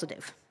a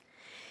positive?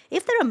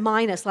 If they're a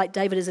minus, like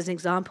David is as an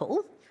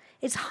example,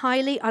 it's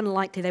highly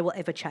unlikely they will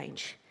ever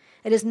change.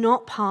 It is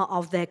not part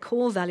of their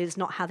core values, it's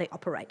not how they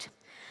operate.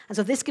 And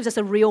so this gives us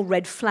a real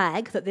red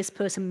flag that this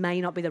person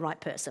may not be the right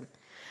person.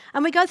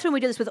 And we go through and we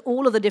do this with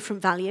all of the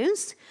different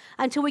values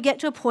until we get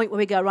to a point where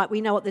we go, right,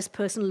 we know what this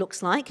person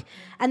looks like.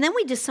 And then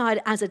we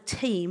decide as a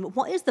team,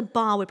 what is the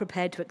bar we're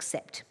prepared to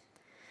accept?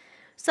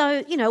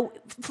 So,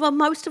 for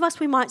most of us,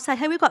 we might say,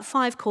 hey, we've got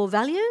 5 core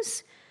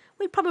values.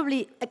 We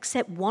probably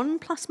accept 1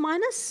 plus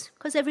minus,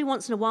 because every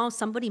once in a while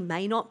somebody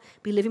may not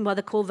be living by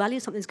the core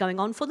values, something's going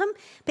on for them.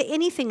 But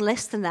anything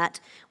less than that,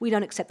 we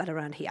don't accept that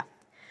around here.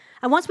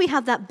 And once we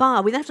have that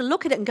bar, we then have to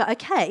look at it and go,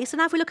 okay, so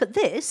now if we look at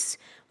this,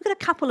 we've got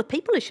a couple of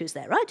people issues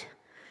there, right?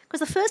 Because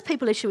the first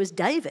people issue is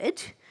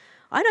David.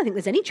 I don't think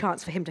there's any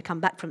chance for him to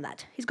come back from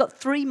that. He's got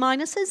 3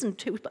 minuses and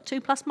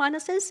 2 plus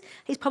minuses.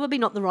 He's probably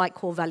not the right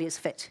core values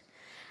fit.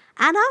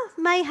 Anna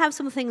may have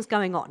some things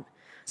going on.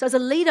 So as a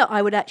leader,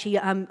 I would actually,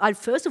 I'd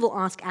first of all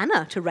ask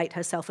Anna to rate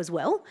herself as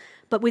well,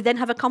 but we then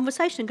have a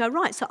conversation and go,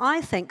 right, so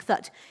I think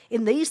that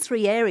in these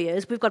 3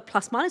 areas, we've got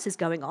plus minuses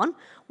going on.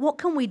 What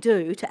can we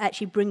do to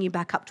actually bring you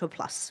back up to a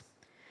plus?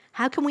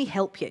 How can we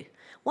help you?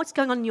 What's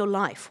going on in your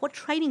life? What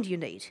training do you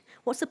need?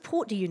 What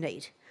support do you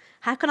need?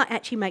 How can I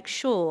actually make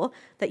sure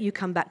that you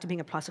come back to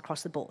being a plus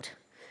across the board?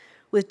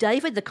 With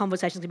David, the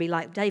conversation's going to be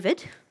like, David,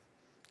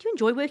 do you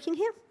enjoy working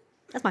here?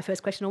 That's my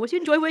first question always. Do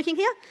you enjoy working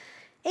here?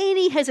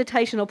 Any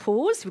hesitation or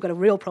pause, we've got a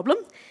real problem.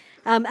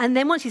 And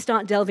then once you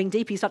start delving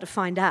deeper, you start to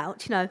find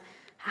out,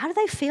 how do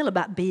they feel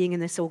about being in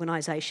this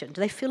organisation?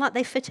 Do they feel like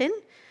they fit in?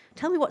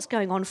 Tell me what's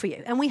going on for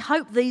you. And we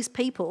hope these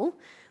people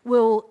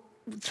will,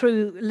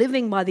 through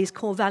living by these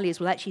core values,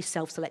 will actually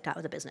self-select out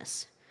of the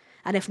business.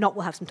 And if not,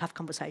 we'll have some tough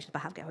conversations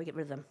about how we get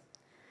rid of them.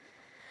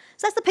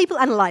 So that's the people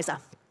analyzer.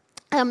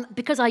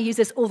 Because I use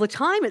this all the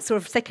time, it's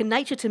sort of second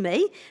nature to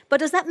me. But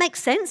does that make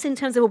sense in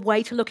terms of a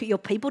way to look at your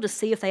people to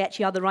see if they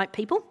actually are the right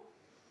people?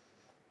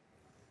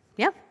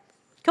 Yeah?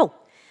 Cool.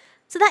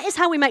 So that is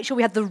how we make sure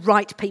we have the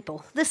right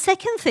people. The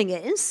second thing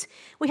is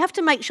we have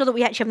to make sure that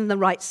we actually have them in the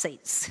right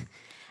seats.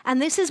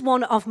 And this is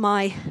one of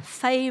my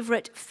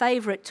favourite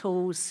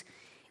tools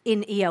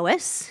in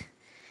EOS.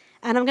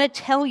 And I'm going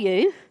to tell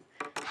you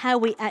how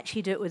we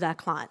actually do it with our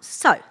clients.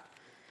 So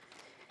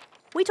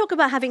we talk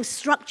about having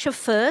structure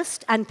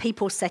first and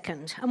people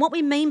second. And what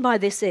we mean by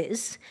this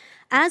is,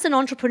 as an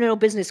entrepreneurial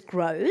business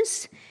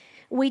grows,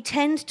 we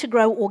tend to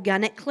grow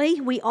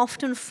organically. We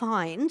often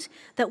find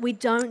that we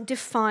don't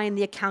define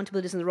the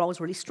accountabilities and the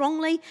roles really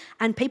strongly,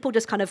 and people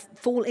just kind of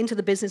fall into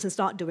the business and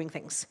start doing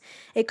things.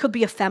 It could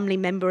be a family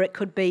member, it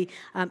could be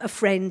a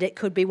friend, it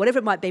could be whatever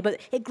it might be,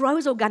 but it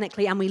grows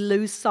organically and we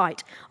lose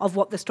sight of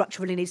what the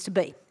structure really needs to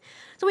be.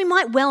 So we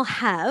might well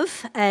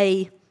have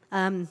a,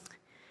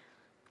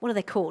 what are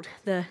they called?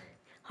 The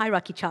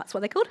hierarchy charts, what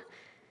are they called?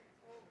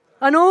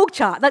 An org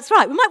chart, that's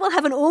right. We might well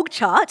have an org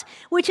chart,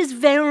 which is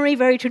very,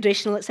 very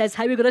traditional. It says,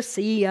 hey, we've got a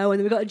CEO, and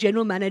then we've got a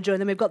general manager, and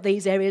then we've got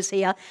these areas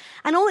here.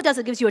 And all it does,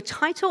 it gives you a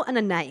title and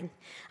a name.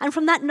 And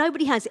from that,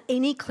 nobody has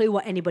any clue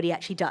what anybody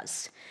actually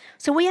does.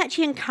 So we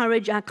actually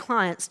encourage our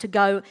clients to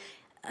go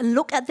and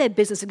look at their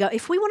business and go,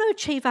 if we want to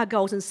achieve our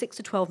goals in 6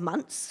 to 12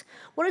 months,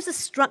 what is the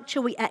structure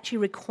we actually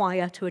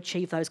require to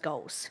achieve those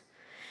goals?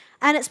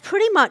 And it's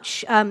pretty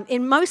much,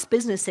 in most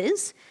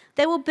businesses,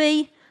 there will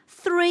be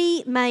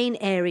 3 main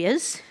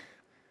areas.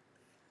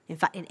 In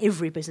fact, in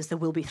every business, there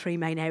will be 3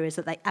 main areas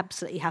that they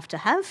absolutely have to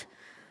have.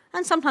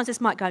 And sometimes this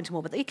might go into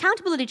more. But the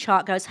accountability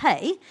chart goes,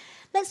 hey,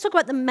 let's talk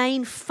about the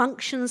main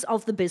functions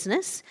of the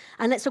business,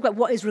 and let's talk about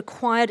what is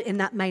required in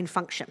that main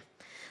function.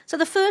 So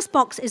the first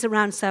box is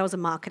around sales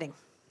and marketing.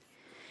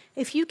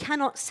 If you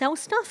cannot sell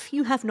stuff,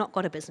 you have not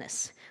got a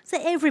business. So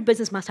every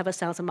business must have a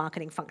sales and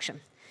marketing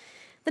function.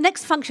 The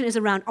next function is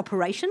around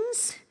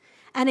operations.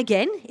 And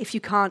again, if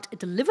you can't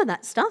deliver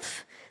that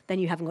stuff, then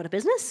you haven't got a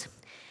business.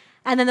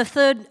 And then the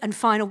third and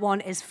final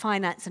one is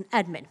finance and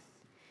admin,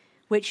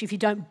 which if you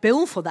don't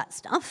bill for that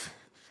stuff,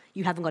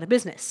 you haven't got a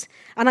business.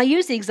 And I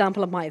use the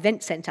example of my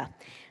event centre.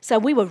 So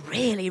we were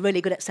really, really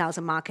good at sales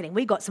and marketing.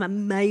 We got some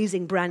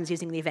amazing brands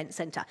using the event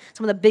centre,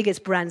 some of the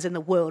biggest brands in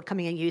the world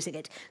coming and using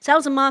it.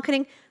 Sales and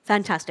marketing,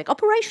 fantastic.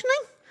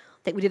 Operationally,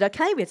 I think we did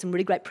okay. We had some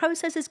really great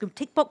processes, good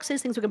tick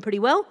boxes, things were going pretty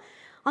well.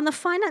 On the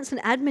finance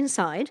and admin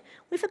side,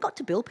 we forgot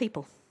to bill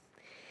people.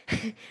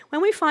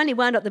 When we finally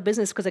wound up the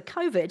business because of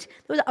COVID,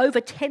 there was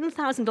over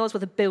 $10,000 worth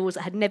of bills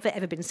that had never,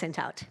 ever been sent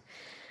out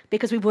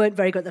because we weren't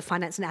very good at the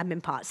finance and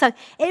admin part. So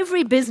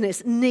every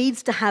business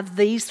needs to have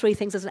these three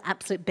things as an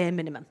absolute bare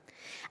minimum.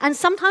 And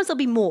sometimes there'll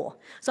be more.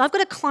 So I've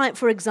got a client,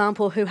 for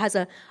example, who has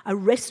a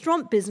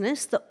restaurant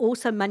business that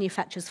also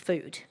manufactures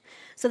food.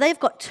 So they've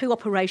got two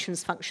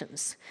operations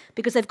functions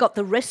because they've got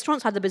the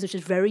restaurant side of the business,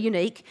 which is very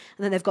unique,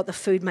 and then they've got the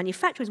food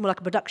manufacturing, which is more like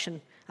a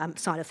production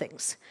side of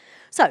things.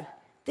 So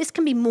this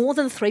can be more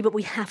than three, but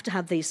we have to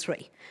have these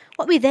three.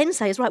 What we then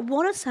say is, right,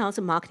 what are sales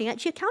and marketing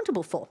actually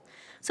accountable for?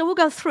 So we'll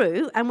go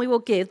through and we will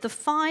give the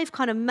 5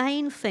 kind of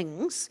main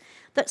things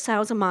that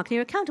sales and marketing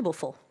are accountable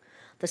for.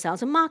 The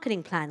sales and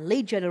marketing plan,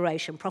 lead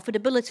generation,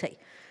 profitability.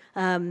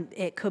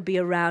 It could be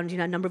around,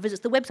 number of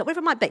visits to the website,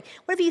 whatever it might be.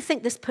 Whatever you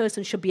think this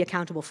person should be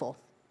accountable for.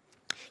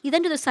 You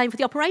then do the same for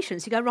the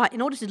operations. You go, right,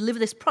 in order to deliver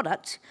this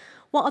product,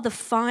 what are the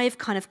 5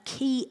 kind of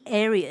key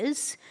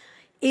areas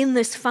in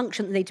this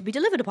function that need to be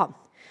delivered upon?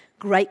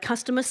 Great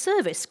customer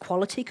service,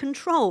 quality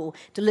control,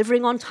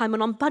 delivering on time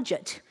and on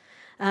budget,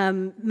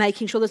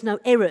 making sure there's no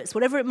errors,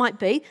 whatever it might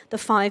be, the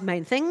 5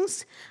 main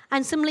things,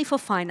 and similarly for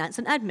finance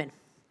and admin.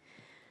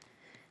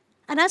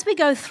 And as we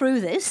go through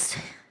this,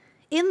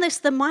 in this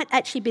there might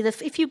actually be,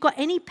 if you've got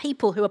any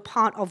people who are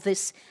part of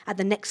this at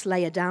the next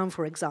layer down,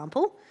 for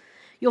example,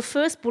 your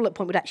first bullet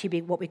point would actually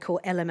be what we call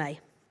LMA.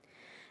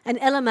 And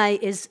LMA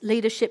is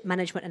leadership,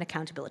 management, and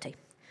accountability.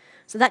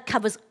 So that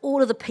covers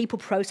all of the people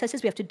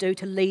processes we have to do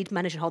to lead,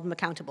 manage, and hold them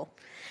accountable.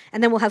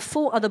 And then we'll have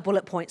 4 other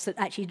bullet points that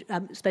actually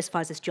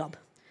specifies this job.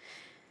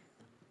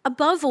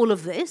 Above all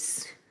of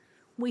this,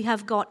 we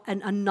have got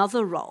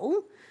another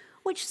role,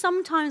 which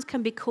sometimes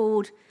can be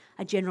called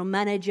a general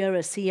manager,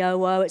 a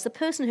COO. It's the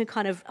person who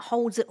kind of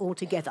holds it all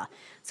together.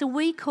 So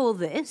we call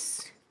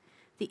this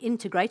the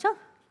integrator.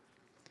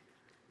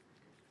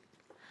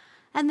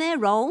 And their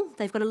role,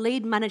 they've got to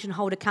lead, manage, and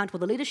hold accountable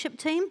the leadership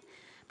team.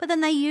 But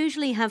then they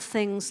usually have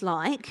things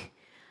like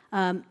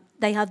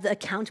they have the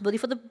accountability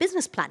for the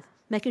business plan,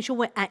 making sure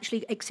we're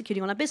actually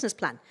executing on our business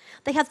plan.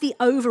 They have the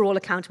overall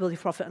accountability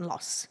for profit and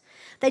loss.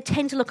 They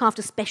tend to look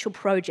after special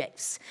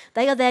projects.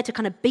 They are there to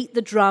kind of beat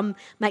the drum,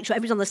 make sure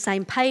everyone's on the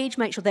same page,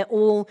 make sure they're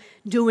all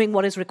doing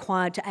what is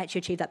required to actually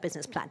achieve that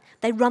business plan.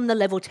 They run the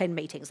level 10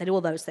 meetings. They do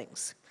all those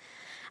things.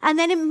 And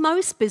then in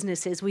most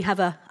businesses, we have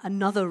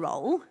another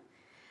role.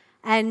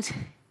 And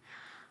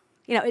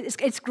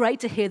it's great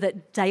to hear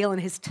that Dale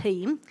and his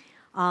team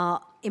are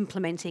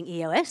implementing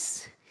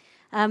EOS.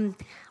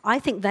 I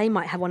think they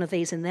might have one of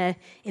these in their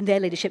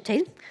leadership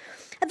team.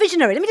 A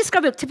visionary. Let me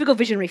describe a typical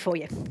visionary for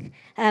you.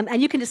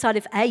 And you can decide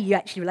if A, you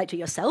actually relate to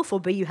yourself, or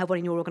B, you have one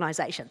in your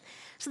organisation.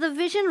 So the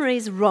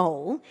visionary's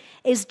role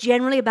is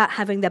generally about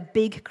having the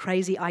big,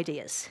 crazy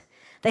ideas.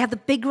 They have the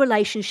big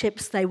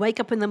relationships. They wake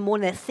up in the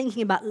morning, they're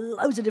thinking about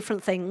loads of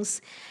different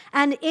things.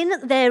 And in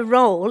their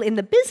role in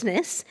the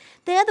business,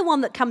 they're the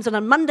one that comes on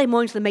a Monday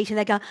morning to the meeting.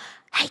 They go,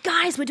 hey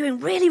guys, we're doing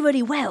really,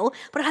 really well,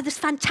 but I had this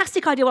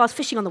fantastic idea while I was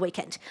fishing on the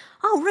weekend.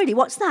 Oh, really?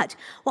 What's that?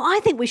 Well, I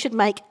think we should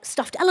make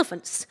stuffed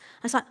elephants.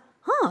 I was like,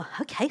 oh,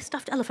 okay,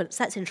 stuffed elephants,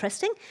 that's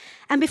interesting.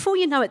 And before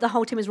you know it, the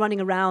whole team is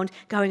running around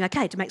going,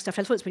 okay, to make stuffed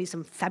elephants, we need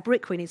some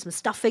fabric, we need some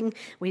stuffing,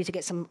 we need to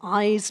get some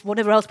eyes,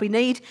 whatever else we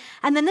need.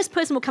 And then this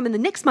person will come in the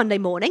next Monday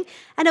morning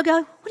and they'll go,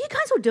 what are you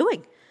guys all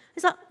doing?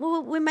 It's like,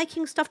 well, we're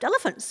making stuffed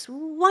elephants.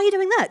 Why are you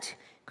doing that?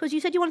 Because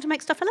you said you wanted to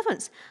make stuffed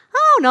elephants.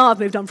 Oh, no,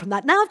 I've moved on from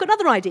that. Now I've got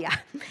another idea.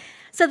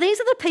 So these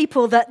are the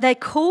people that they're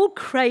called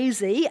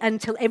crazy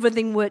until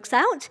everything works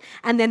out,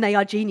 and then they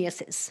are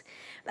geniuses.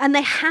 And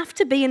they have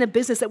to be in a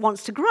business that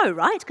wants to grow,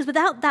 right? Because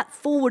without that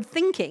forward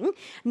thinking,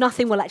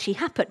 nothing will actually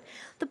happen.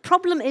 The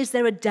problem is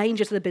they're a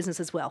danger to the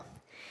business as well.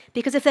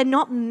 Because if they're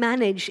not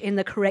managed in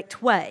the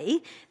correct way,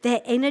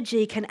 their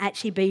energy can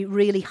actually be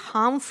really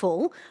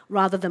harmful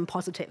rather than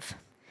positive.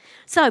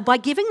 So by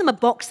giving them a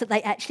box that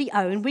they actually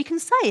own, we can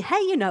say, hey,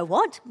 you know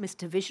what,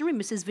 Mr. Visionary,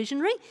 Mrs.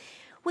 Visionary,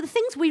 well, the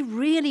things we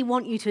really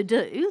want you to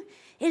do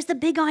is the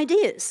big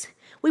ideas.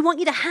 We want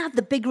you to have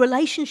the big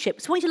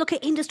relationships. We want you to look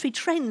at industry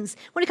trends.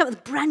 We want to come up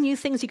with brand new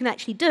things you can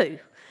actually do.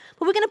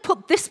 But we're going to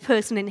put this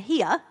person in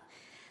here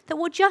that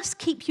will just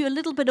keep you a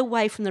little bit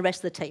away from the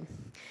rest of the team.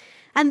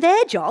 And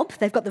their job,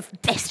 they've got the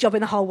best job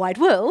in the whole wide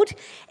world,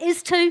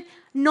 is to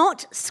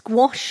not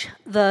squash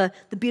the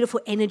beautiful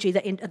energy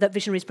that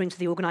visionaries bring to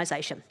the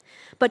organisation,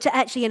 but to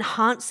actually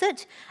enhance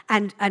it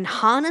and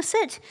harness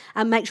it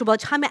and make sure by the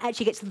time it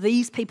actually gets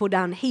these people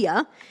down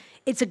here,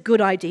 it's a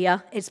good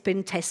idea, it's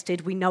been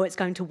tested, we know it's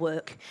going to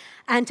work,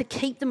 and to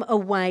keep them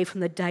away from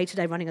the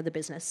day-to-day running of the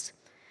business.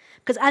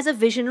 Because as a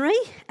visionary,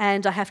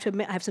 and I have to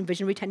admit I have some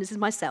visionary tendencies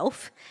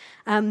myself,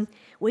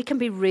 we can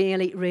be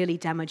really, really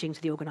damaging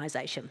to the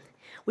organisation.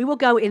 We will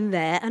go in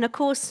there, and of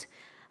course,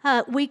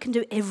 we can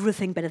do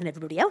everything better than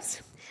everybody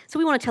else. So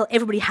we want to tell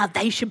everybody how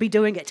they should be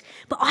doing it.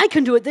 But I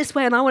can do it this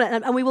way,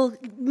 and we will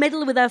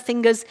meddle with our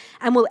fingers,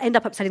 and we'll end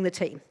up upsetting the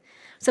team.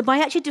 So by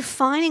actually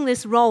defining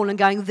this role and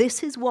going,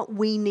 this is what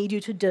we need you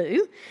to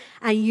do,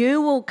 and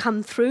you will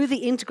come through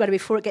the integrator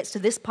before it gets to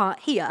this part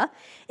here,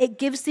 it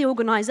gives the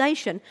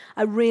organisation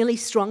a really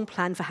strong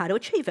plan for how to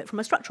achieve it from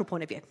a structural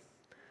point of view.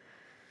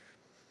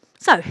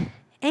 So,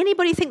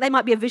 anybody think they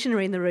might be a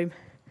visionary in the room?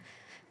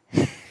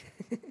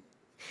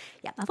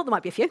 Yeah, I thought there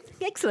might be a few.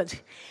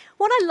 Excellent.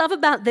 What I love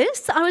about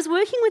this, I was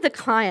working with a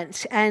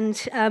client,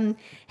 and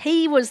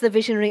he was the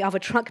visionary of a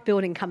truck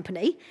building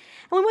company.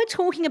 And when we're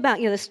talking about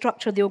the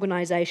structure of the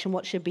organisation,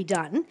 what should be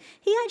done,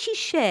 he actually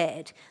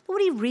shared that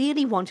what he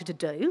really wanted to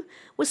do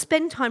was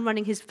spend time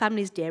running his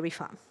family's dairy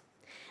farm.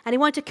 And he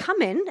wanted to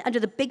come in and do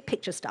the big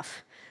picture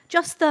stuff,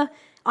 just the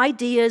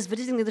ideas,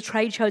 visiting the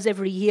trade shows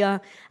every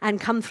year,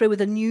 and come through with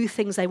the new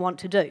things they want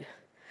to do.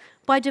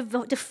 By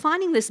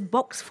defining this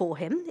box for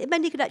him, it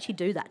meant he could actually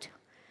do that.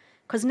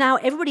 Because now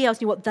everybody else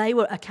knew what they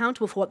were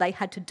accountable for, what they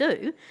had to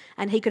do,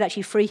 and he could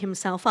actually free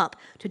himself up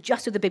to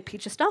just do the big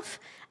picture stuff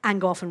and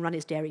go off and run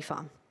his dairy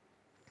farm.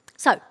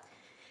 So,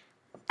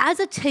 as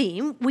a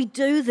team, we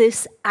do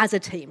this as a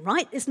team,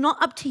 right? It's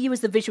not up to you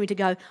as the visionary to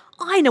go,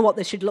 I know what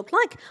this should look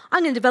like.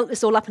 I'm going to develop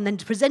this all up and then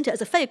to present it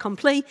as a fait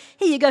accompli.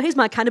 Here you go, here's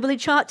my accountability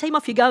chart. Team,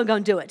 off you go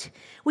and do it.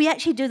 We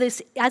actually do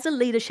this as a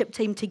leadership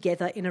team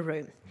together in a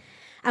room.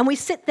 And we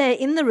sit there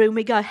in the room,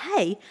 we go,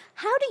 hey,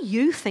 how do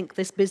you think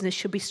this business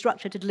should be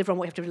structured to deliver on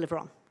what you have to deliver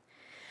on?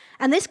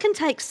 And this can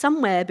take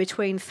somewhere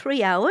between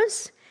 3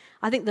 hours.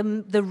 I think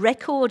the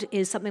record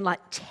is something like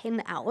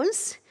 10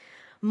 hours.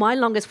 My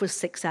longest was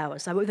 6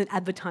 hours. I worked with an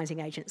advertising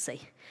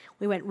agency.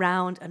 We went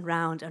round and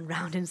round and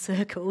round in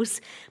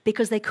circles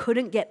because they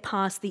couldn't get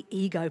past the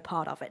ego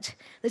part of it.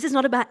 This is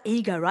not about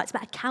ego, right? It's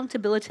about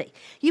accountability.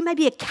 You may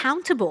be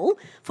accountable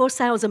for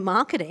sales and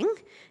marketing.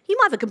 You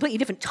might have a completely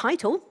different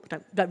title.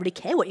 Don't really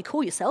care what you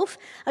call yourself,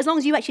 as long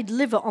as you actually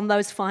deliver on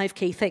those 5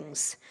 key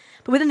things.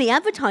 But within the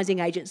advertising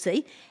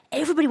agency,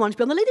 everybody wants to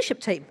be on the leadership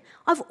team.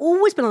 I've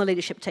always been on the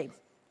leadership team.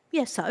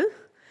 Yeah, so?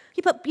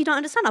 Yeah, but you don't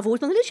understand. I've always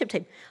been on the leadership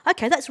team.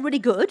 Okay, that's really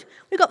good.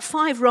 We've got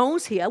 5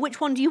 roles here.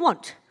 Which one do you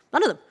want?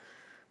 None of them.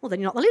 Well, then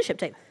you're not on the leadership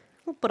team.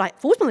 Well, but I've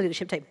always been on the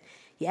leadership team.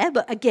 Yeah,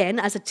 but again,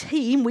 as a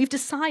team, we've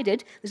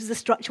decided this is the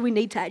structure we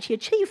need to actually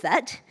achieve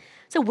that.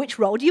 So which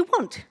role do you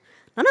want?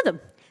 None of them.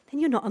 Then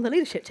you're not on the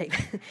leadership team.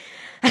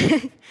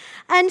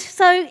 And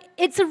so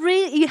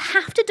you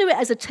have to do it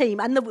as a team.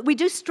 And we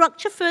do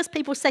structure first,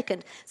 people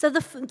second. So the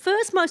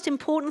first most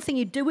important thing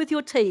you do with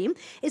your team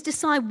is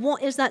decide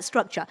what is that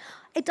structure.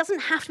 It doesn't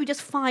have to be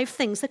just 5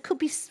 things. There could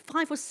be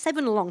 5 or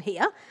 7 along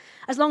here,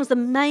 as long as the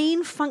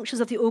main functions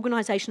of the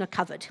organisation are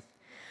covered.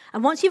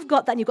 And once you've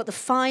got that and you've got the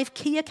 5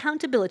 key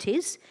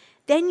accountabilities,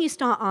 then you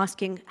start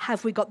asking,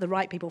 have we got the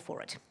right people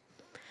for it?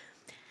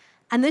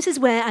 And this is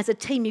where, as a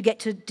team, you get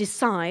to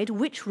decide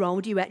which role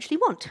do you actually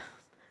want.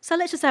 So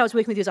let's just say I was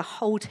working with you as a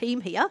whole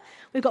team here.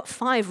 We've got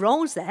 5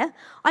 roles there.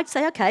 I'd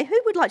say, okay,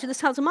 who would like to do the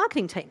sales and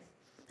marketing team?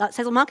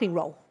 Sales and marketing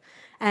role.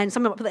 And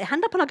someone might put their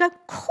hand up and I go,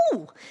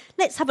 cool,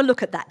 let's have a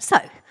look at that. So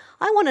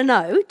I want to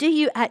know, do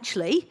you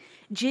actually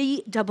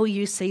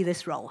GWC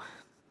this role?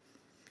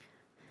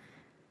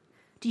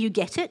 Do you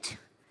get it?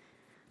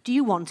 Do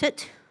you want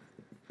it?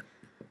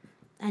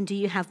 And do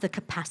you have the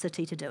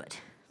capacity to do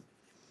it?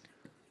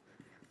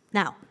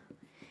 Now,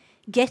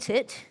 get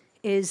it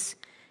is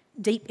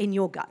deep in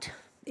your gut.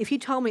 If you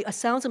told me a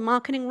sales and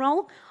marketing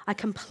role, I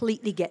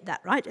completely get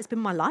that, right? It's been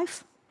my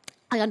life.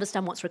 I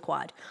understand what's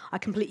required. I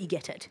completely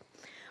get it.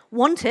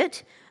 Want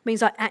it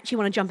means I actually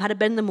want to jump out of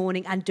bed in the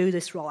morning and do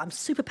this role. I'm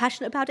super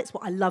passionate about it. It's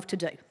what I love to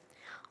do.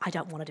 I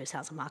don't want to do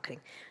sales and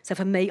marketing. So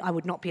for me, I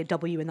would not be a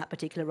W in that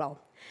particular role.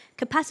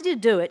 Capacity to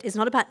do it is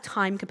not about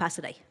time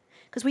capacity,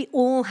 because we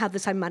all have the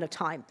same amount of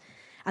time.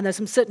 And there's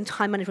some certain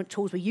time management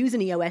tools we use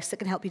in EOS that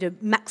can help you to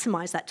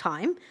maximize that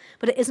time,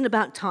 but it isn't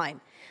about time.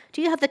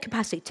 Do you have the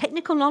capacity,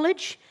 technical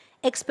knowledge,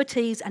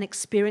 expertise, and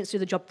experience to do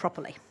the job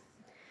properly?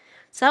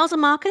 Sales and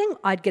marketing,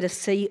 I'd get a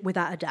C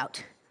without a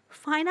doubt.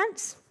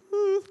 Finance?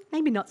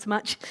 Maybe not so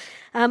much.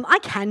 I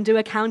can do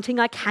accounting,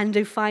 I can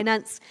do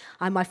finance.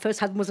 My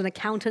first husband was an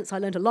accountant, so I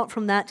learned a lot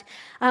from that.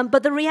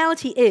 But the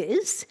reality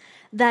is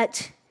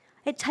that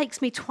it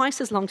takes me twice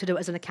as long to do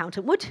it as an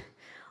accountant would.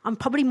 I'm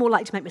probably more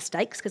likely to make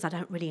mistakes because I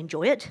don't really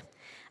enjoy it.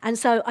 And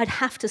so I'd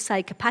have to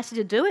say capacity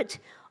to do it,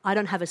 I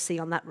don't have a C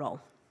on that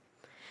role.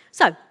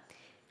 So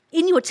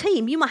in your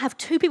team, you might have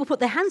 2 people put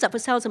their hands up for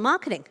sales and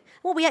marketing.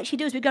 What we actually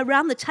do is we go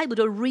around the table,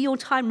 do a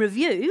real-time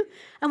review,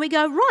 and we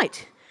go,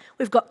 right,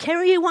 we've got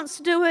Kerry who wants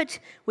to do it,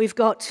 we've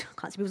got,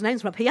 I can't see people's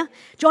names from up here,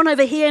 John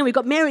over here, and we've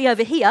got Mary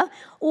over here.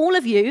 All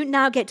of you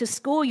now get to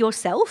score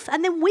yourself,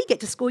 and then we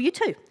get to score you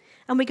too.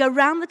 And we go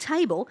round the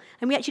table,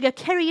 and we actually go,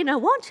 Kerry, you know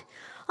what?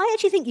 I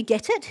actually think you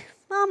get it.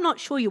 I'm not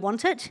sure you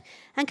want it.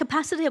 And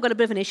capacity, I've got a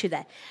bit of an issue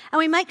there. And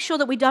we make sure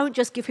that we don't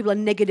just give people a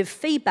negative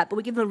feedback, but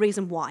we give them a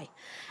reason why.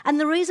 And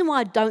the reason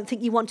why I don't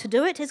think you want to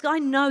do it is I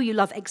know you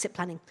love exit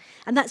planning,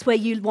 and that's where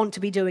you want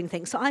to be doing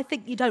things. So I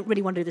think you don't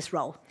really want to do this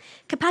role.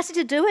 Capacity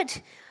to do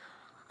it,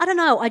 I don't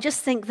know. I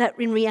just think that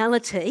in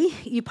reality,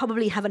 you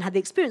probably haven't had the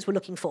experience we're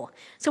looking for.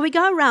 So we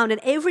go around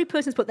and every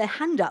person who's put their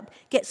hand up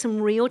gets some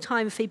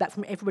real-time feedback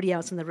from everybody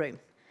else in the room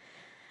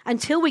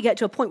until we get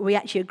to a point where we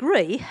actually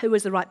agree who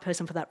is the right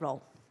person for that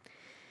role.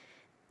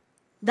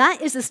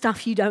 That is the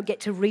stuff you don't get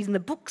to read in the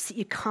books that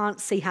you can't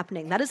see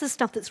happening. That is the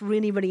stuff that's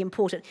really, really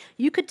important.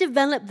 You could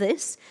develop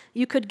this.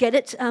 You could get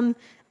it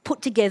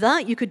put together.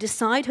 You could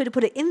decide who to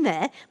put it in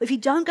there. But if you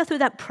don't go through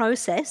that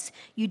process,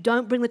 you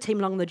don't bring the team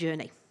along the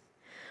journey.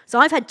 So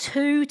I've had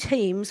 2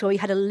 teams where we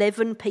had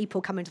 11 people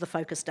come into the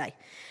focus day.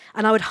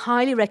 And I would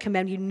highly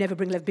recommend you never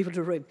bring 11 people to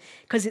a room.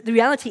 Because the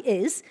reality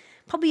is,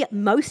 probably at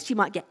most you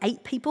might get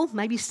 8 people,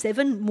 maybe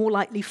 7, more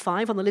likely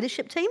 5 on the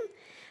leadership team.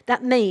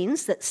 That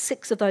means that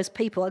 6 of those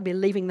people will be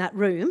leaving that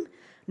room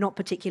not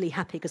particularly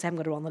happy because they haven't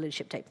got a role on the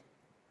leadership team.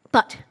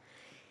 But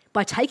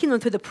by taking them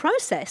through the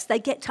process, they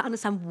get to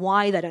understand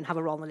why they don't have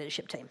a role on the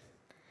leadership team.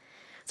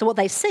 So what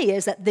they see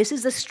is that this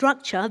is the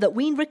structure that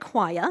we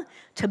require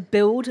to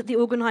build the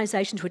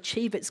organisation to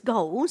achieve its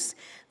goals.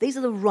 These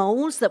are the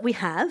roles that we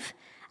have,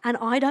 and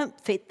I don't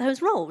fit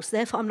those roles.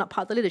 Therefore, I'm not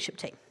part of the leadership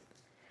team.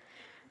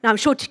 Now, I'm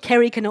sure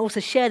Kerry can also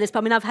share this, but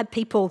I mean, I've had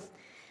people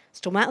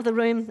storm out of the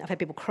room. I've had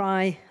people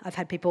cry. I've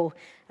had people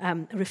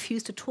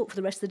refuse to talk for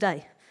the rest of the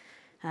day.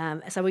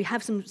 So we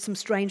have some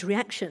strange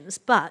reactions,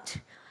 but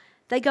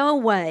they go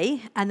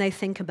away and they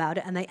think about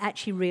it and they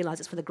actually realise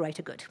it's for the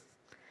greater good.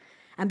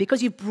 And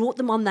because you've brought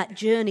them on that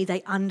journey,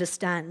 they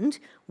understand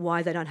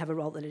why they don't have a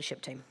role in the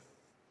leadership team.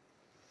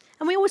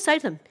 And we always say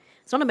to them,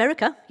 it's not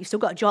America. You've still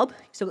got a job.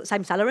 You've still got the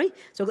same salary.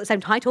 You've still got the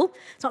same title.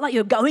 It's not like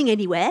you're going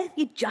anywhere.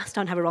 You just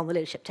don't have a role in the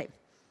leadership team.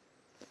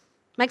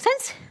 Make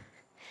sense?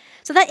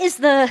 So that is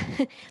the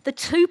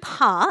 2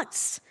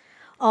 parts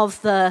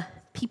of the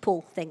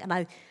people thing.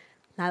 And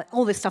now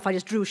all this stuff I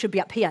just drew should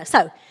be up here.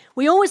 So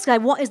we always go,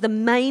 what is the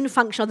main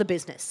function of the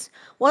business?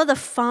 What are the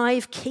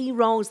 5 key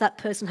roles that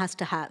person has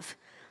to have?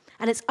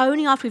 And it's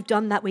only after we've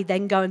done that we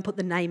then go and put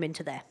the name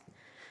into there.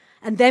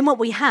 And then what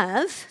we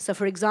have, so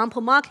for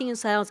example, marketing and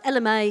sales,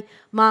 LMA,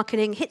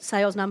 marketing, hit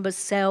sales numbers,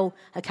 sell,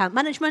 account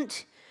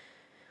management.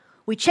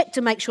 We check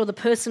to make sure the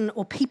person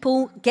or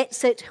people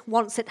gets it,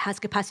 wants it, has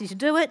capacity to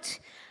do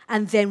it,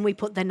 and then we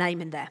put their name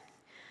in there.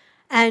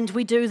 And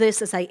we do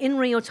this, as I say, in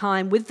real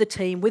time with the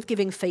team, with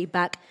giving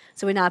feedback.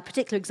 So in our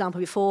particular example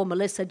before,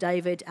 Melissa,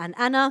 David, and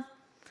Anna,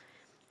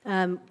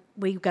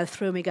 we go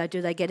through and we go,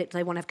 do they get it? Do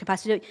they want to have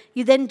capacity to do it?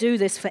 You then do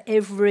this for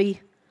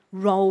every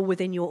role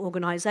within your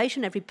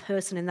organisation, every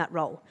person in that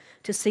role,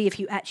 to see if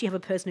you actually have a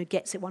person who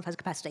gets it, wants, has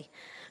capacity.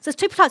 So there's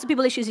 2 types of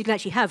people issues you can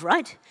actually have,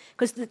 right?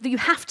 Because you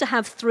have to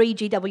have 3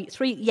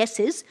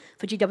 yeses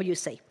for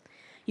GWC.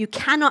 You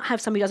cannot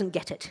have somebody who doesn't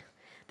get it.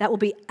 That will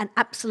be an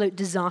absolute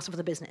disaster for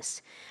the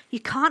business.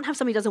 You can't have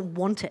somebody who doesn't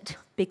want it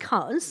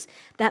because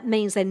that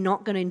means they're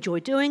not going to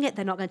enjoy doing it,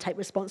 they're not going to take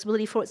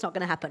responsibility for it, it's not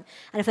going to happen.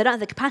 And if they don't have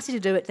the capacity to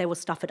do it, they will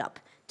stuff it up.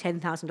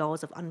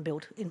 $10,000 of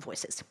unbilled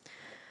invoices.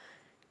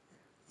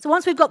 So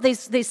once we've got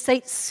these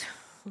seats,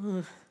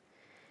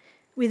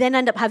 we then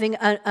end up having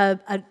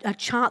a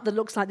chart that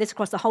looks like this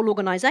across the whole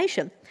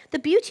organisation. The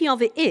beauty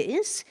of it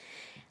is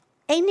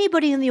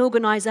anybody in the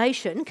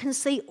organisation can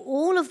see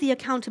all of the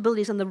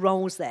accountabilities and the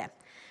roles there.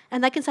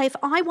 And they can say, if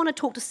I want to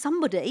talk to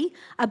somebody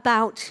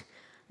about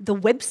the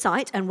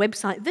website and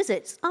website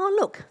visits, oh,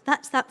 look,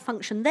 that's that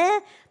function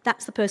there,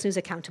 that's the person who's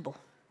accountable.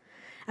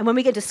 And when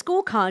we get to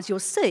scorecards, you'll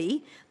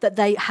see that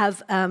they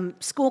have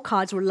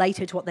scorecards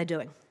related to what they're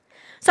doing.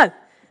 So,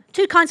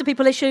 2 kinds of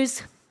people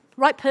issues,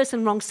 right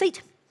person, wrong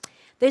seat.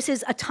 This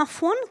is a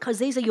tough one because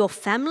these are your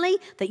family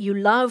that you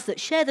love, that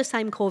share the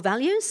same core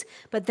values,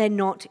 but they're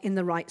not in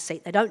the right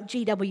seat. They don't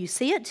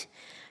GWC it.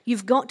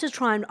 You've got to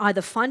try and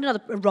either find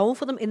another role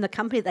for them in the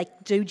company that they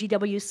do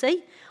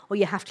GWC, or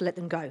you have to let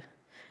them go.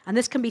 And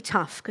this can be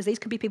tough, because these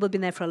can be people who've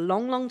been there for a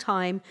long, long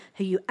time,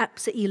 who you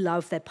absolutely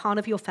love, they're part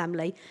of your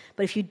family,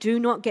 but if you do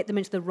not get them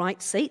into the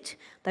right seat,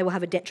 they will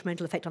have a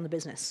detrimental effect on the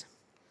business.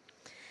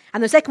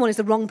 And the second one is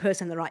the wrong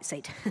person in the right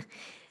seat.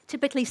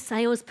 Typically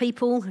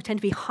salespeople who tend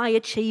to be high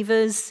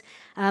achievers,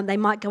 they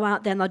might go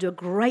out there and they'll do a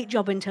great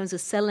job in terms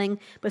of selling,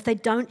 but if they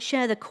don't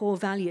share the core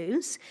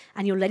values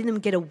and you're letting them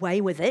get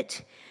away with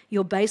it,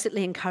 you're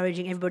basically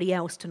encouraging everybody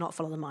else to not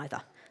follow them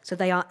either. So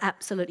they are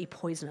absolutely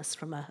poisonous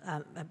from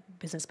a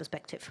business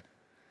perspective.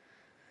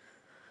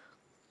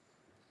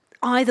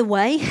 Either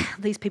way,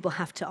 these people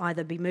have to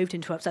either be moved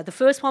into it. So the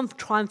first one,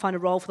 try and find a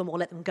role for them or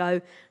let them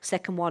go.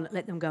 Second one,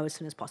 let them go as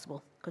soon as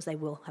possible, because they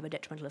will have a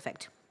detrimental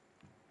effect.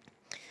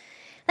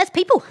 That's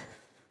people.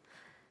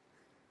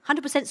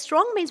 100%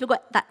 strong means we've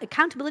got that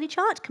accountability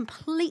chart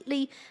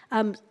completely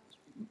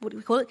what do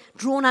we call it,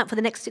 drawn out for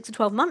the next 6 to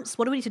 12 months.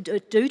 What do we need to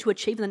do to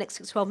achieve in the next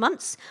 6 to 12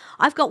 months?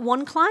 I've got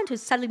one client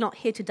who's sadly not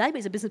here today, but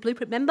he's a Business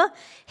Blueprint member.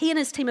 He and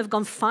his team have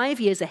gone 5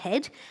 years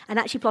ahead and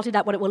actually plotted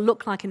out what it will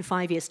look like in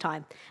 5 years'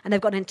 time. And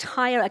they've got an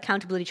entire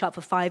accountability chart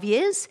for 5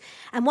 years.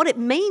 And what it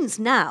means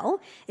now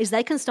is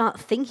they can start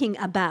thinking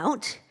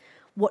about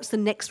what's the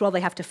next role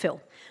they have to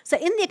fill. So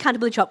in the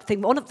accountability chart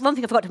thing, one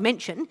thing I forgot to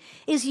mention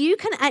is you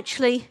can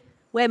actually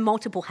wear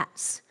multiple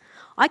hats.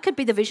 I could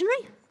be the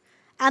visionary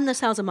and the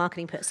sales and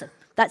marketing person.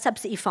 That's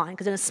absolutely fine,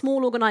 because in a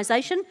small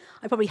organisation,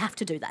 I probably have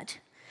to do that.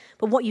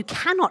 But what you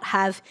cannot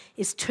have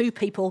is 2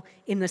 people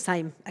in the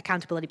same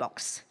accountability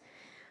box.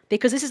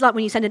 Because this is like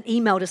when you send an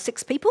email to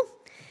 6 people,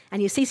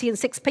 and you CC in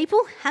 6 people,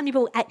 how many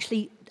people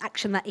actually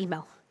action that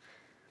email?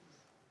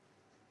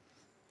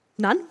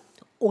 None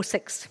or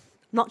 6?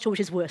 Not sure which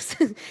is worse,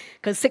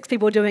 because 6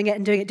 people are doing it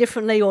and doing it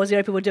differently, or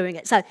 0 people are doing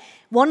it. So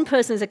 1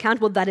 person is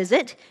accountable, that is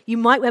it. You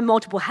might wear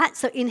multiple hats.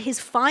 So in his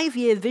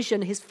 5-year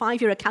vision, his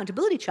 5-year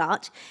accountability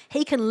chart,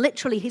 he can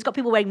literally, he's got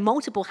people wearing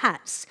multiple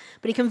hats,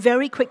 but he can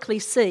very quickly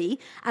see,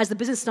 as the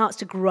business starts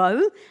to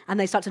grow and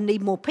they start to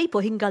need more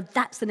people, he can go,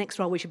 that's the next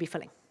role we should be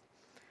filling.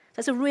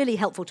 That's a really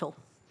helpful tool.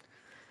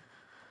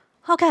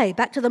 Okay,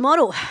 back to the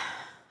model.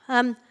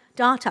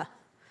 Data.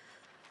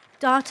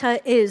 Data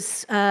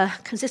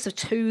consists of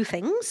 2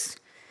 things.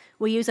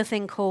 We use a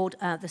thing called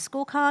the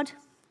scorecard,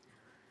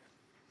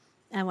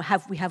 and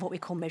we have what we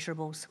call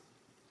measurables.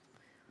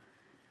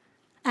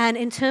 And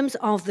in terms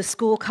of the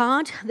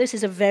scorecard, this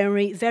is a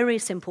very, very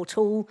simple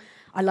tool.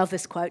 I love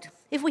this quote.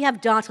 If we have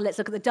data, let's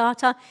look at the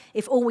data.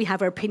 If all we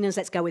have are opinions,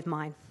 let's go with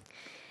mine.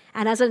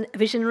 And as a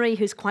visionary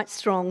who's quite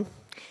strong,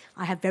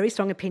 I have very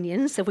strong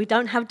opinions. So if we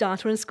don't have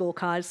data and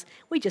scorecards,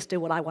 we just do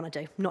what I want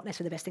to do, not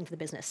necessarily the best thing for the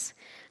business.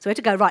 So we have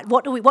to go, right,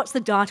 what's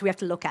the data we have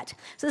to look at?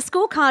 So the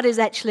scorecard is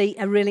actually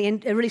a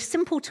really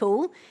simple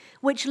tool,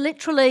 which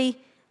literally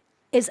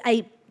is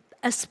a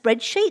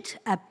spreadsheet,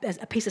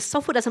 a piece of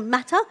software, doesn't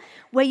matter,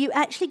 where you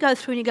actually go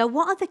through and you go,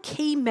 what are the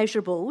key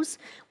measurables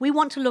we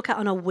want to look at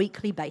on a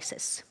weekly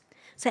basis?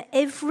 So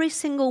every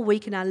single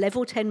week in our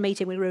level 10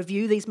 meeting, we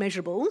review these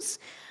measurables,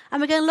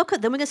 and we're going to look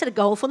at them, we're going to set a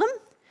goal for them,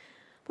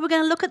 but we're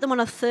going to look at them on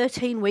a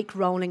 13-week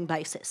rolling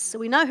basis. So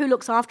we know who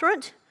looks after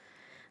it,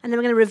 and then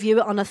we're going to review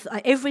it on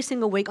every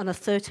single week on a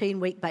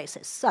 13-week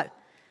basis. So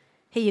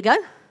here you go.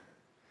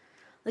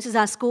 This is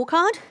our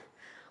scorecard.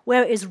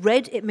 Where it is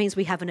red, it means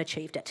we haven't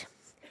achieved it.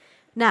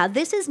 Now,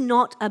 this is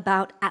not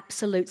about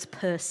absolutes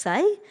per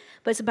se,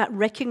 but it's about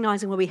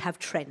recognizing where we have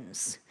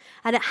trends.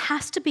 And it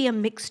has to be a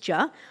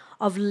mixture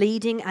of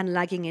leading and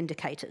lagging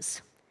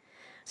indicators.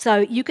 So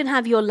you can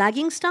have your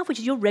lagging stuff, which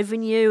is your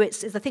revenue,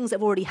 it's the things that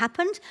have already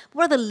happened.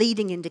 What are the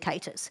leading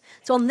indicators?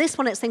 So on this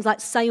one, it's things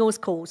like sales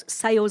calls,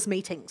 sales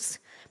meetings,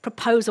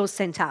 proposals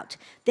sent out.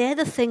 They're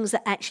the things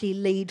that actually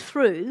lead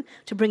through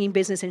to bringing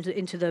business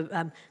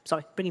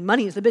bringing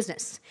money into the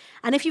business.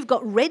 And if you've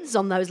got reds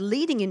on those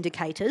leading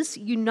indicators,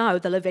 you know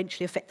they'll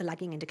eventually affect the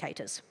lagging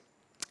indicators.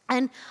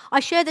 And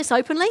I share this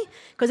openly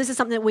because this is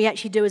something that we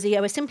actually do as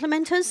EOS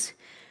implementers.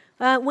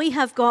 We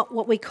have got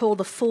what we call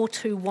the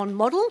 4-2-1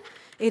 model.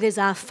 It is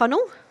our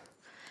funnel.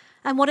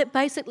 And what it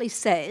basically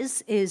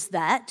says is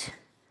that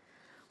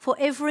for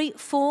every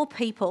 4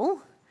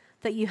 people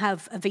that you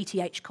have a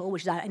VTH call,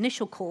 which is our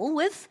initial call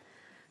with,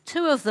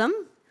 2 of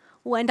them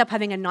will end up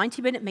having a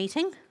 90-minute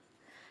meeting,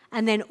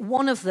 and then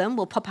 1 of them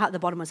will pop out the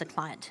bottom as a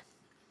client.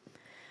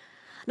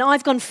 Now,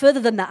 I've gone further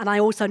than that, and I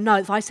also know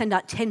if I send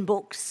out 10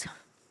 books,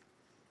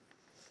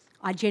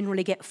 I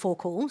generally get 4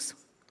 calls.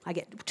 I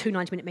get 2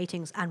 90-minute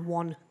meetings and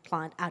 1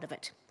 client out of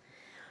it.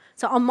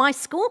 So on my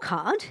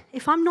scorecard,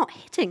 if I'm not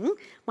hitting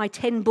my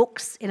 10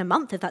 books in a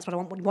month, if that's what I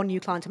want, 1 new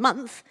client a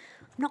month,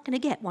 I'm not going to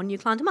get 1 new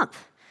client a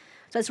month.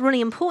 So it's really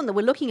important that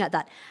we're looking at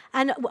that.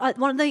 And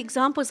one of the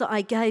examples that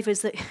I gave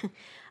is that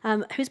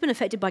who's been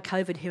affected by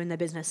COVID here in their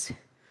business?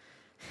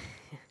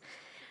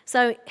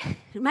 So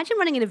imagine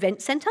running an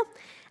event centre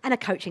and a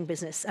coaching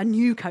business, a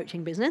new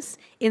coaching business,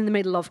 in the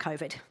middle of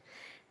COVID.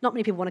 Not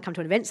many people want to come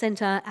to an event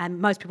centre, and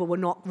most people were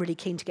not really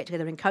keen to get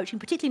together in coaching,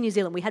 particularly in New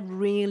Zealand. We had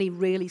really,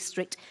 really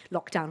strict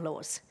lockdown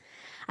laws.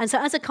 And so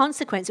as a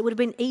consequence, it would have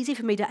been easy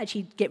for me to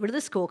actually get rid of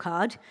the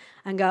scorecard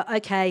and go,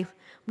 okay, I'm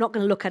not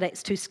going to look at it,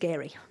 it's too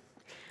scary.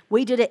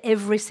 We did it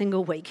every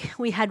single week.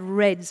 We had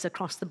reds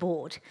across the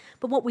board.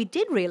 But what we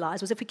did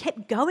realise was if we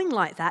kept going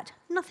like that,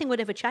 nothing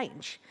would ever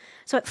change.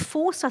 So it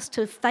forced us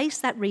to face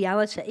that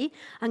reality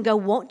and go,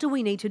 what do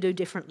we need to do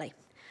differently?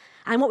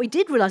 And what we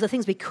did realise, the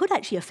things we could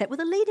actually affect were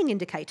the leading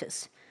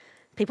indicators.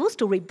 People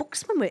still read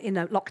books when we're in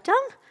a lockdown.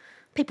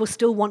 People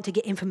still want to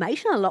get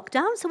information on a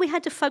lockdown, so we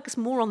had to focus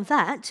more on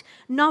that,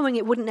 knowing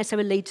it wouldn't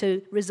necessarily lead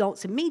to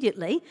results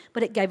immediately,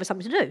 but it gave us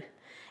something to do.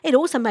 It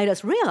also made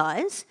us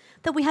realise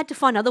that we had to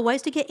find other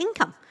ways to get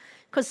income.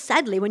 Because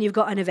sadly, when you've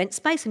got an event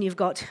space and you've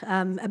got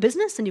a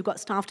business and you've got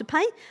staff to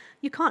pay,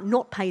 you can't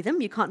not pay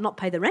them, you can't not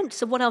pay the rent,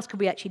 so what else could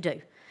we actually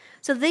do?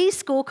 So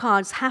these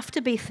scorecards have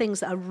to be things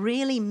that are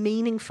really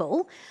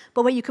meaningful,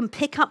 but where you can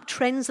pick up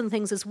trends and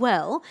things as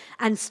well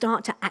and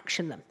start to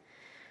action them.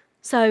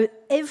 So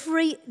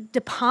every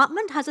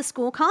department has a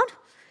scorecard.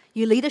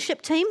 Your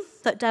leadership team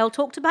that Dale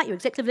talked about, your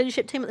executive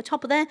leadership team at the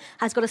top of there,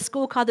 has got a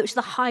scorecard which is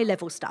the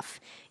high-level stuff.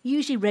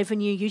 Usually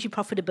revenue, usually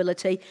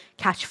profitability,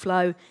 cash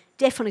flow,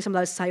 definitely some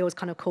of those sales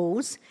kind of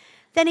calls.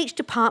 Then each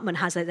department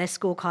has their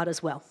scorecard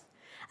as well.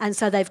 And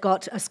so they've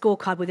got a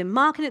scorecard within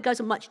marketing that goes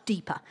much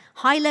deeper.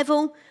 High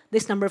level,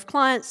 this number of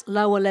clients.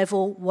 Lower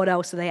level, what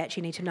else do they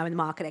actually need to know in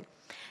marketing?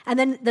 And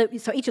then,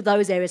 so each of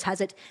those areas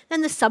has it.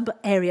 Then the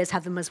sub-areas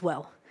have them as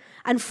well.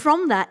 And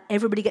from that,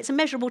 everybody gets a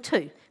measurable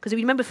too. Because if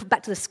you remember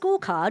back to the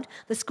scorecard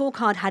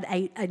had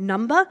a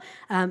number,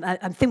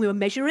 a thing we were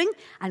measuring,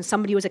 and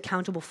somebody was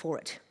accountable for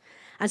it.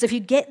 And so if you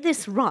get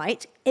this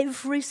right,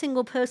 every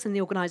single person in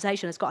the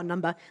organisation has got a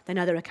number they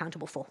know they're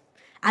accountable for.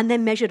 And they're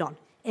measured on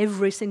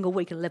every single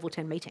week in a level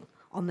 10 meeting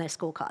on their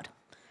scorecard.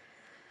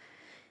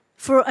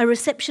 For a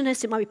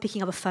receptionist, it might be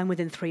picking up a phone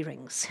within 3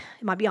 rings.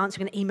 It might be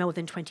answering an email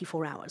within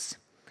 24 hours.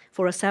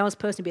 For a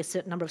salesperson, it'd be a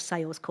certain number of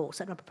sales calls,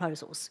 certain number of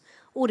proposals,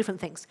 all different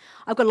things.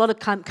 I've got a lot of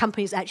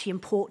companies that actually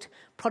import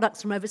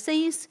products from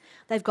overseas.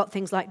 They've got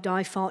things like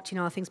default,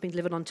 are things being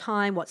delivered on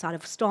time, what's out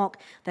of stock.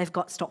 They've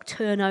got stock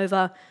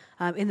turnover.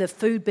 In the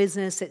food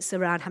business, it's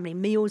around how many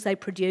meals they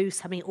produce,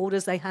 how many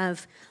orders they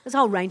have. There's a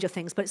whole range of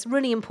things, but it's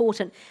really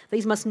important.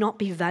 These must not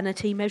be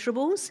vanity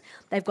measurables.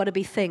 They've got to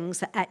be things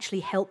that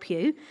actually help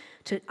you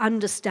to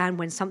understand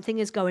when something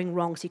is going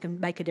wrong so you can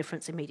make a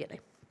difference immediately.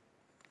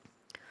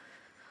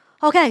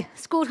 Okay,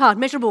 scorecard,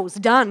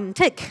 measurables, done,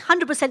 tick,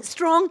 100%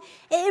 strong.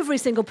 Every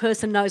single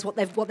person knows what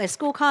their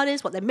scorecard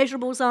is, what their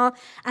measurables are,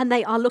 and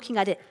they are looking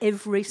at it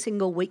every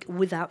single week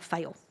without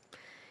fail,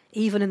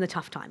 even in the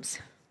tough times.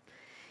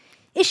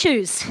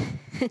 Issues.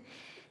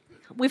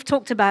 We've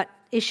talked about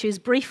issues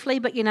briefly,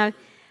 but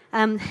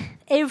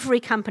every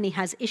company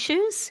has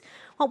issues.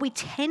 What we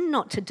tend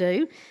not to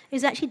do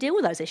is actually deal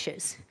with those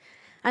issues.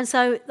 And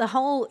so the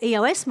whole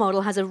EOS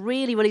model has a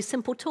really, really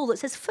simple tool that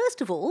says,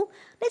 first of all,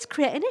 let's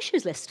create an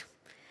issues list.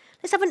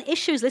 Let's have an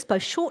issues list,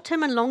 both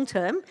short-term and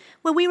long-term,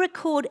 where we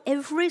record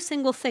every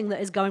single thing that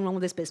is going wrong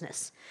with this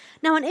business.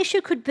 Now, an issue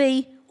could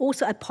be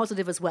also a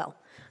positive as well.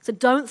 So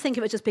don't think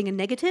of it just being a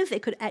negative.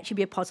 It could actually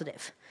be a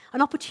positive.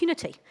 An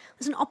opportunity.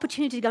 There's an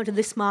opportunity to go into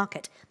this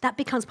market. That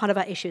becomes part of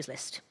our issues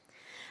list.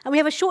 And we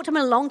have a short-term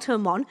and a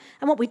long-term one.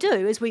 And what we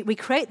do is we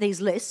create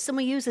these lists, and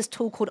we use this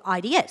tool called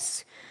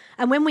IDS.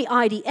 And when we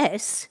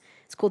IDS,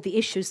 it's called the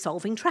Issue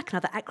Solving Track,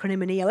 another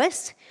acronym in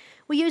EOS.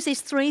 We use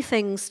these 3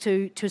 things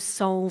to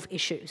solve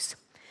issues.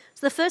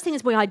 So the first thing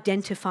is we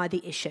identify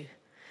the issue.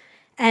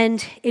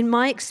 And in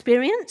my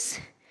experience,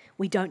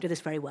 we don't do this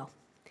very well,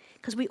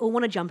 because we all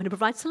want to jump in and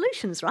provide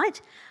solutions,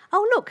 right?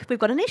 Oh, look, we've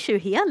got an issue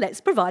here.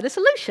 Let's provide a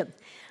solution.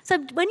 So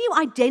when you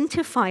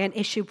identify an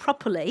issue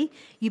properly,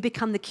 you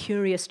become the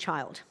curious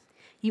child.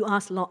 You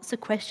ask lots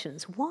of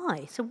questions.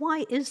 Why? So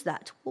why is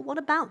that? Well, what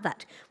about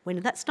that? When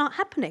did that start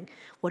happening?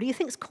 What do you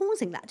think is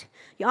causing that?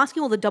 You're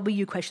asking all the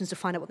W questions to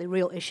find out what the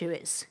real issue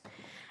is.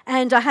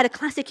 And I had a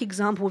classic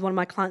example with one of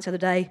my clients the other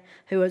day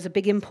who was a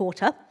big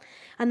importer.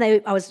 And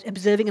I was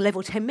observing a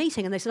level 10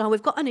 meeting, and they said, oh,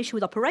 we've got an issue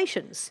with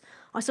operations.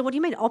 I said, what do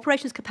you mean?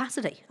 Operations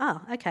capacity.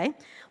 Oh, okay.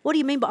 What do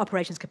you mean by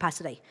operations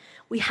capacity?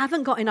 We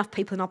haven't got enough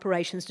people in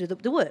operations to do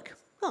the work.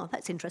 Oh,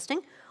 that's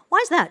interesting. Why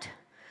is that?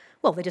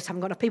 Well, they just haven't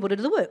got enough people to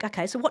do the work.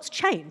 Okay, so what's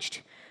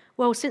changed?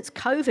 Well, since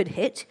COVID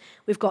hit,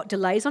 we've got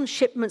delays on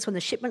shipments. When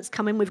the shipments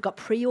come in, we've got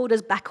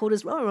pre-orders, back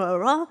orders, rah, rah,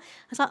 rah. I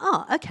was like,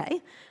 oh,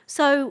 okay.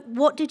 So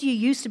what did you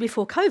use to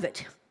before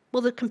COVID?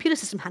 Well, the computer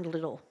system handled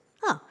it all.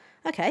 Oh,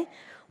 okay.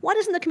 Why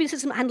doesn't the computer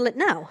system handle it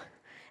now?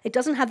 It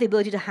doesn't have the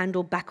ability to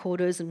handle back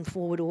orders and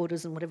forward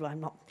orders and whatever.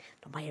 Not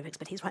my area of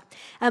expertise, right?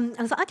 And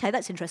I was like, okay,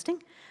 that's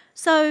interesting.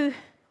 So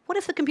what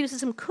if the computer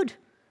system could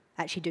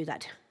actually do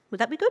that? Would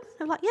that be good?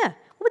 I was like, yeah.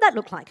 What would that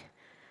look like?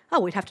 Oh,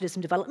 we'd have to do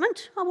some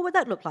development. Oh, what would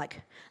that look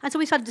like? And so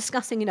we started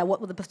discussing,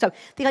 what were so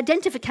the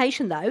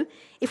identification, though,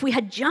 if we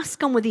had just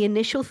gone with the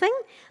initial thing,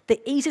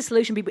 the easiest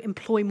solution would be to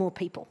employ more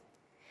people.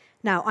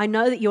 Now, I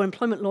know that your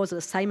employment laws are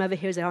the same over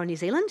here as they are in New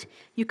Zealand.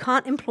 You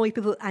can't employ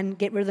people and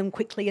get rid of them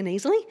quickly and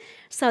easily.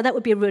 So that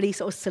would be a really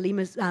sort of silly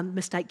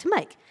mistake to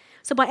make.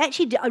 So by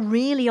actually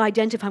really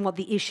identifying what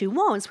the issue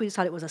was, we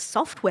decided it was a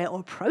software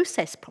or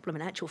process problem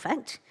in actual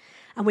fact.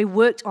 And we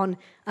worked on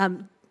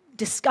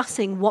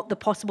discussing what the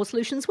possible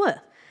solutions were.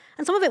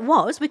 And some of it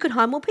was we could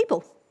hire more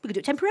people. We could do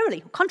it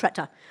temporarily,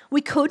 contractor.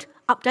 We could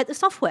update the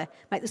software,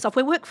 make the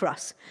software work for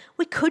us.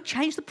 We could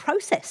change the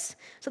process,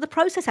 so the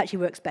process actually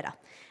works better.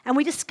 And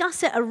we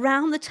discuss it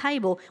around the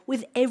table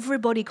with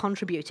everybody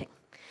contributing.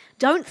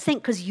 Don't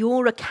think because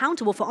you're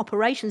accountable for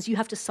operations, you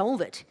have to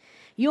solve it.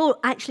 You're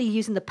actually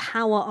using the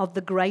power of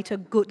the greater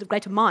good, the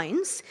greater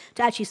minds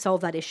to actually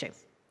solve that issue.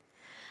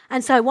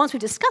 And so once we've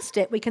discussed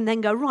it, we can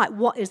then go, right,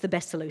 what is the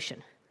best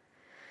solution?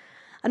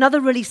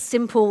 Another really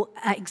simple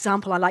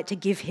example I like to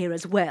give here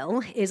as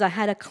well is I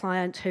had a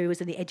client who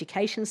was in the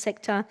education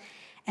sector,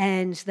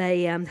 and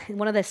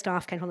one of their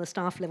staff came from the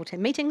staff level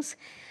 10 meetings.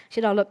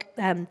 She said, oh, look,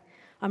 I'm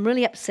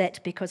really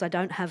upset because I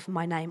don't have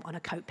my name on a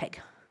coat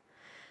peg.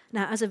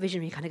 Now, as a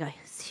visionary, you kind of go,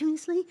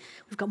 seriously?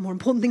 We've got more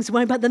important things to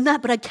worry about than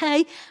that, but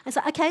okay. I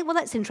said, okay, well,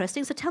 that's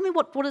interesting. So tell me,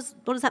 what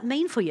does that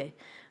mean for you?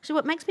 So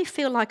what makes me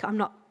feel like I'm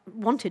not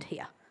wanted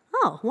here?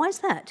 Oh, why is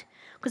that?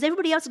 Because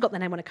everybody else has got their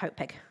name on a coat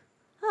peg.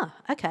 Oh,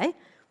 okay.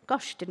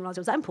 Gosh, didn't realise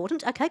it was that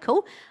important. Okay,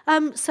 cool.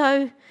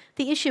 So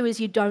the issue is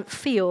you don't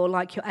feel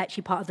like you're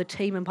actually part of the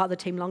team and part of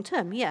the team long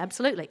term. Yeah,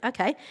 absolutely.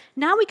 Okay.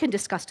 Now we can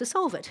discuss to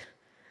solve it.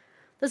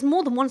 There's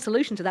more than one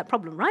solution to that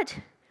problem, right?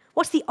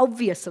 What's the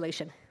obvious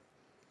solution?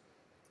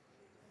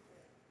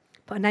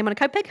 Put a name on a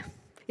coat peg?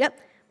 Yep.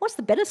 What's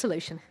the better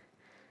solution?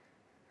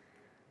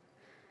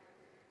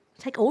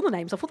 Take all the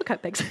names off all the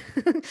coat pegs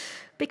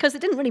because it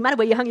didn't really matter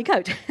where you hung your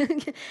coat.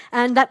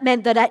 And that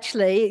meant that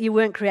actually you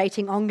weren't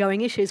creating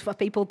ongoing issues for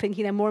people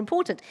thinking they're more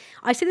important.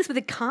 I see this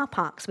within car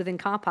parks, within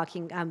car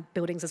parking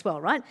buildings as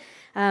well, right?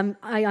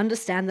 I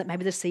understand that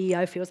maybe the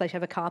CEO feels they should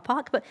have a car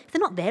park, but if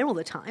they're not there all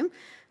the time,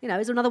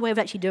 is there another way of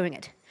actually doing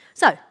it?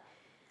 So,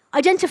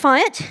 identify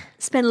it,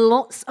 spend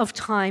lots of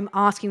time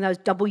asking those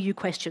W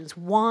questions.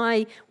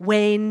 Why,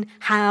 when,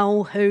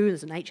 how, who,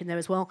 there's an H in there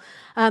as well.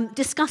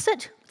 Discuss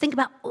it, think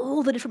about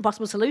all the different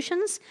possible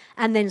solutions,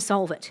 and then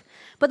solve it.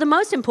 But the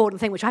most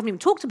important thing, which I haven't even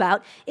talked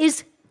about,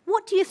 is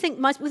what do you think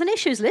with an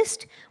issues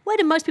list, where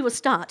do most people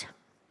start?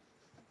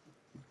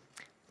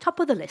 Top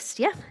of the list,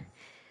 yeah?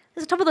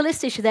 There's a top of the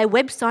list issue there,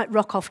 website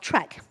rock off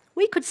track.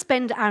 We could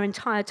spend our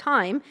entire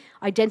time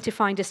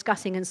identifying,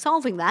 discussing, and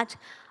solving that,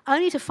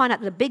 only to find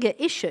out that the bigger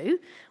issue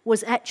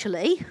was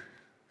actually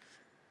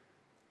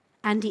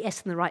Andy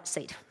S. in the right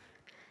seat.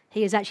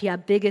 He is actually our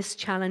biggest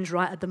challenge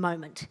right at the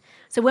moment.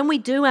 So when we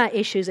do our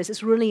issues,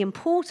 it's really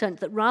important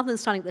that rather than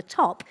starting at the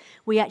top,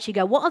 we actually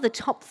go, what are the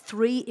top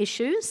 3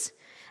 issues?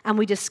 And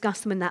we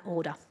discuss them in that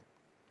order.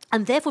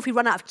 And therefore, if we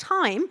run out of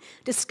time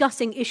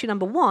discussing issue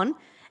number 1,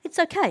 it's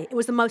okay. It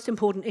was the most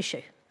important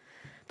issue.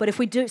 But if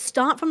we do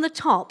start from the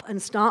top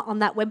and start on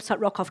that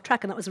website rock off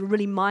track, and that was a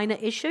really minor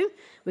issue,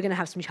 we're going to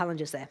have some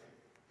challenges there.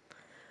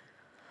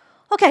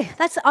 Okay,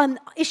 that's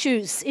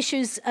issues.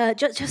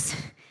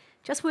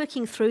 Just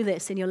working through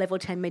this in your level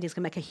 10 meetings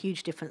can make a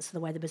huge difference to the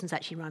way the business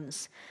actually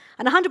runs.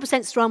 And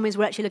 100% strong means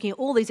we're actually looking at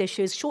all these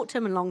issues,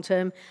 short-term and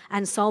long-term,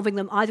 and solving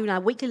them either in our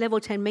weekly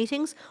level 10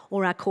 meetings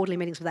or our quarterly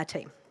meetings with our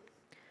team.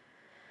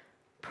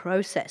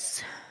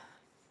 Process.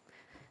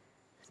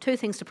 2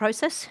 things to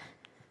process.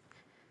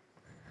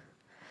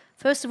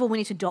 First of all, we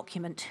need to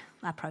document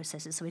our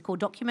processes. So we call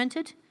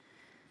documented.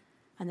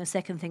 And the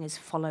second thing is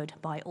followed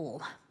by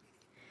all.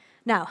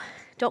 Now,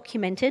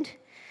 documented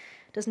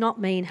does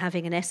not mean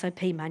having an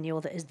SOP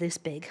manual that is this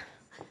big,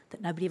 that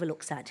nobody ever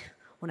looks at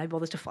or nobody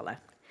bothers to follow.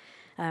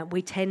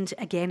 We tend,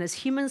 again, as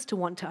humans, to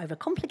want to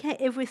overcomplicate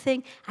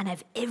everything and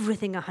have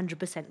everything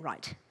 100%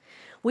 right.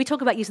 We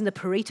talk about using the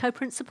Pareto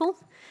principle,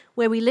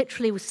 where we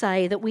literally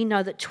say that we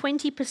know that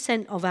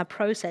 20% of our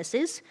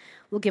processes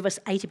will give us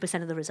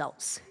 80% of the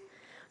results.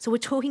 So we're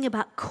talking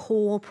about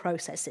core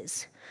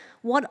processes.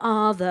 What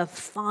are the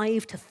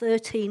 5 to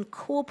 13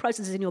 core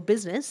processes in your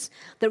business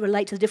that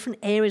relate to the different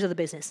areas of the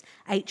business,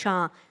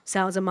 HR,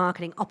 sales and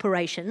marketing,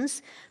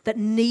 operations, that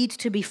need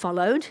to be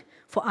followed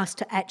for us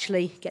to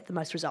actually get the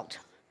most result?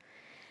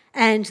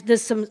 And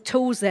there's some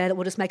tools there that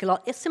will just make it a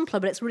lot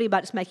simpler, but it's really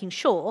about just making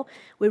sure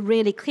we're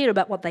really clear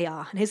about what they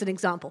are. And here's an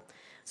example.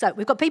 So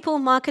we've got people,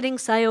 marketing,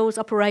 sales,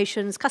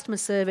 operations, customer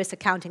service,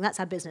 accounting.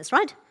 That's our business,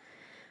 right?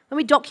 When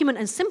we document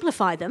and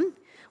simplify them,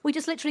 we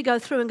just literally go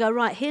through and go,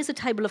 right, here's a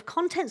table of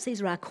contents.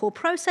 These are our core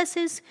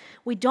processes.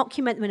 We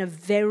document them in a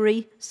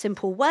very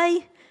simple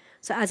way.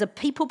 So as a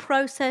people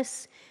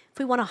process, if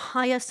we want to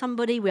hire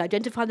somebody, we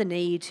identify the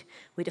need,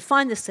 we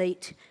define the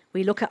seat,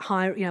 we look at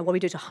what we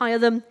do to hire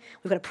them.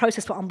 We've got a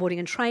process for onboarding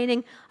and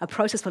training, a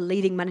process for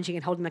leading, managing,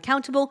 and holding them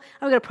accountable,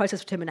 and we've got a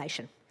process for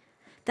termination.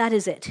 That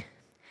is it.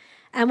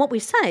 And what we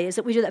say is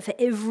that we do that for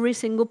every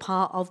single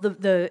part of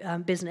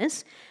the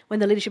business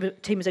when the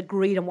leadership team has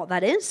agreed on what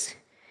that is.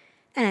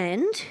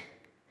 And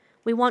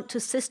we want to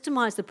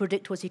systemize the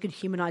predictable so you can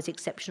humanize the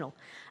exceptional.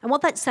 And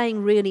what that's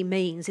saying really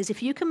means is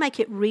if you can make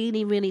it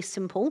really, really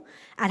simple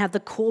and have the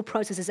core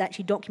processes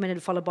actually documented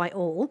and followed by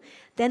all,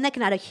 then they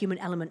can add a human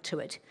element to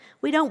it.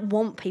 We don't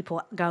want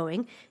people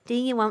going, do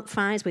you want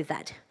fries with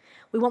that?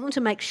 We want them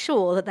to make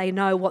sure that they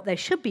know what they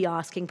should be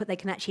asking, but they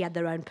can actually add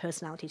their own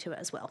personality to it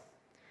as well.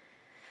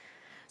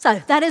 So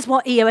that is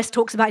what EOS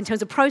talks about in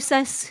terms of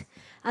process.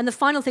 And the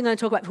final thing I'm going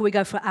to talk about before we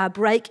go for our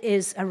break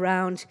is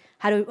around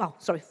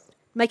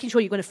making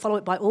sure you're going to follow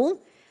it by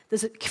all.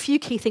 There's a few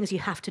key things you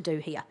have to do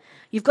here.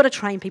 You've got to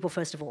train people,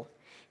 first of all.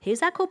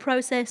 Here's our core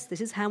process. This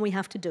is how we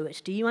have to do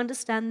it. Do you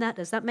understand that?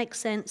 Does that make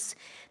sense?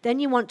 Then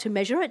you want to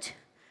measure it.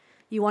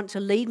 You want to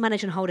lead,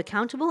 manage, and hold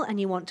accountable,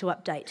 and you want to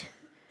update.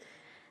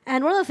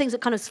 And one of the things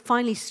that kind of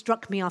finally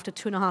struck me after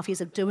 2.5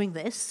 years of doing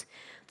this,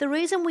 the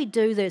reason we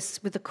do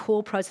this with the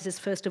core processes,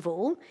 first of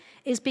all,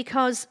 is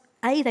because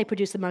A, they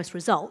produce the most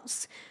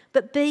results,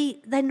 but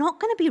B, they're not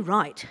going to be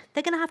right.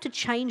 They're going to have to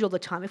change all the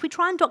time. If we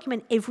try and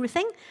document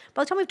everything,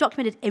 by the time we've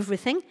documented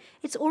everything,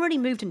 it's already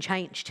moved and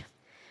changed.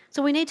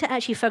 So we need to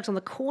actually focus on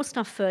the core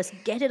stuff first,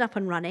 get it up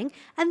and running,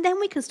 and then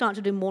we can start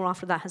to do more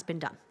after that has been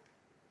done.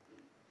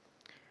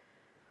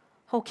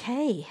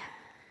 Okay.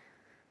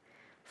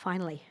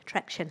 Finally,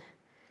 traction.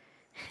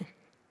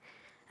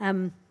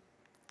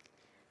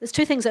 There's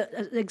two things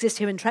that exist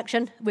here in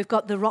traction. We've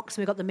got the rocks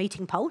and we've got the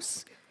meeting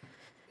pulse.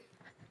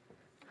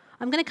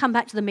 I'm going to come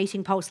back to the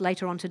meeting pulse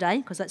later on today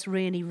because that's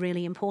really,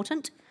 really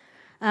important.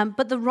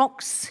 But the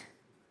rocks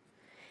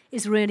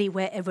is really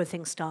where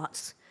everything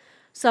starts.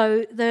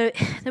 So there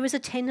is a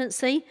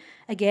tendency,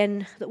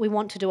 again, that we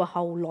want to do a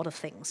whole lot of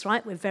things,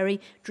 right? We're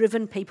very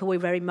driven people, we're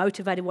very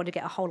motivated, want to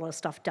get a whole lot of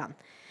stuff done.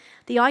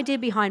 The idea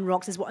behind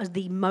rocks is what are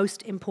the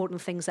most important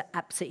things that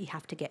absolutely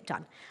have to get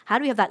done. How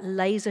do we have that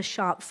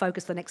laser-sharp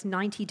focus the next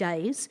 90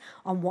 days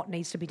on what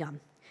needs to be done?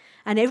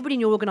 And everybody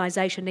in your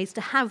organisation needs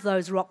to have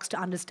those rocks to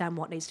understand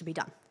what needs to be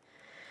done.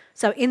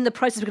 So in the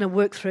process we're going to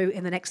work through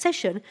in the next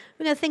session,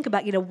 we're going to think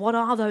about, what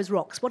are those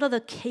rocks? What are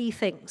the key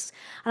things?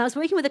 And I was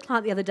working with a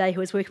client the other day who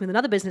was working with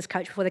another business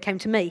coach before they came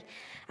to me.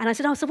 And I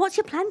said, so what's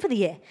your plan for the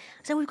year?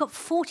 I said, we've got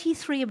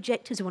 43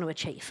 objectives we want to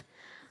achieve.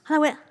 And I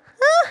went,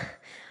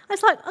 I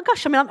was like, oh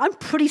gosh, I'm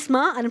pretty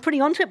smart and I'm pretty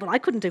onto it, but I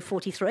couldn't do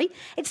 43.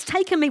 It's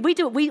taken me,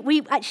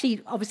 we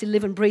actually obviously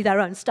live and breathe our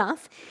own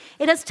stuff.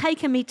 It has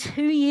taken me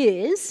 2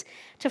 years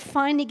to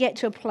finally get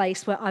to a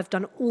place where I've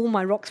done all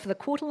my rocks for the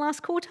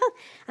last quarter,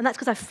 and that's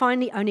because I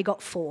finally only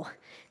got 4.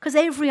 Because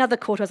every other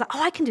quarter I was like,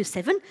 I can do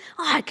 7.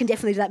 I can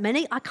definitely do that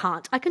many. I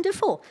can't. I can do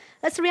 4.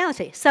 That's the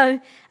reality. So,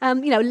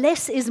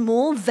 less is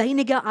more,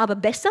 weniger aber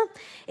besser.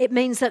 It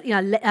means that,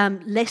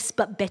 less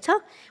but better.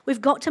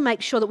 We've got to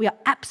make sure that we are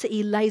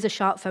absolutely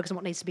laser-sharp focused on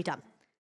what needs to be done.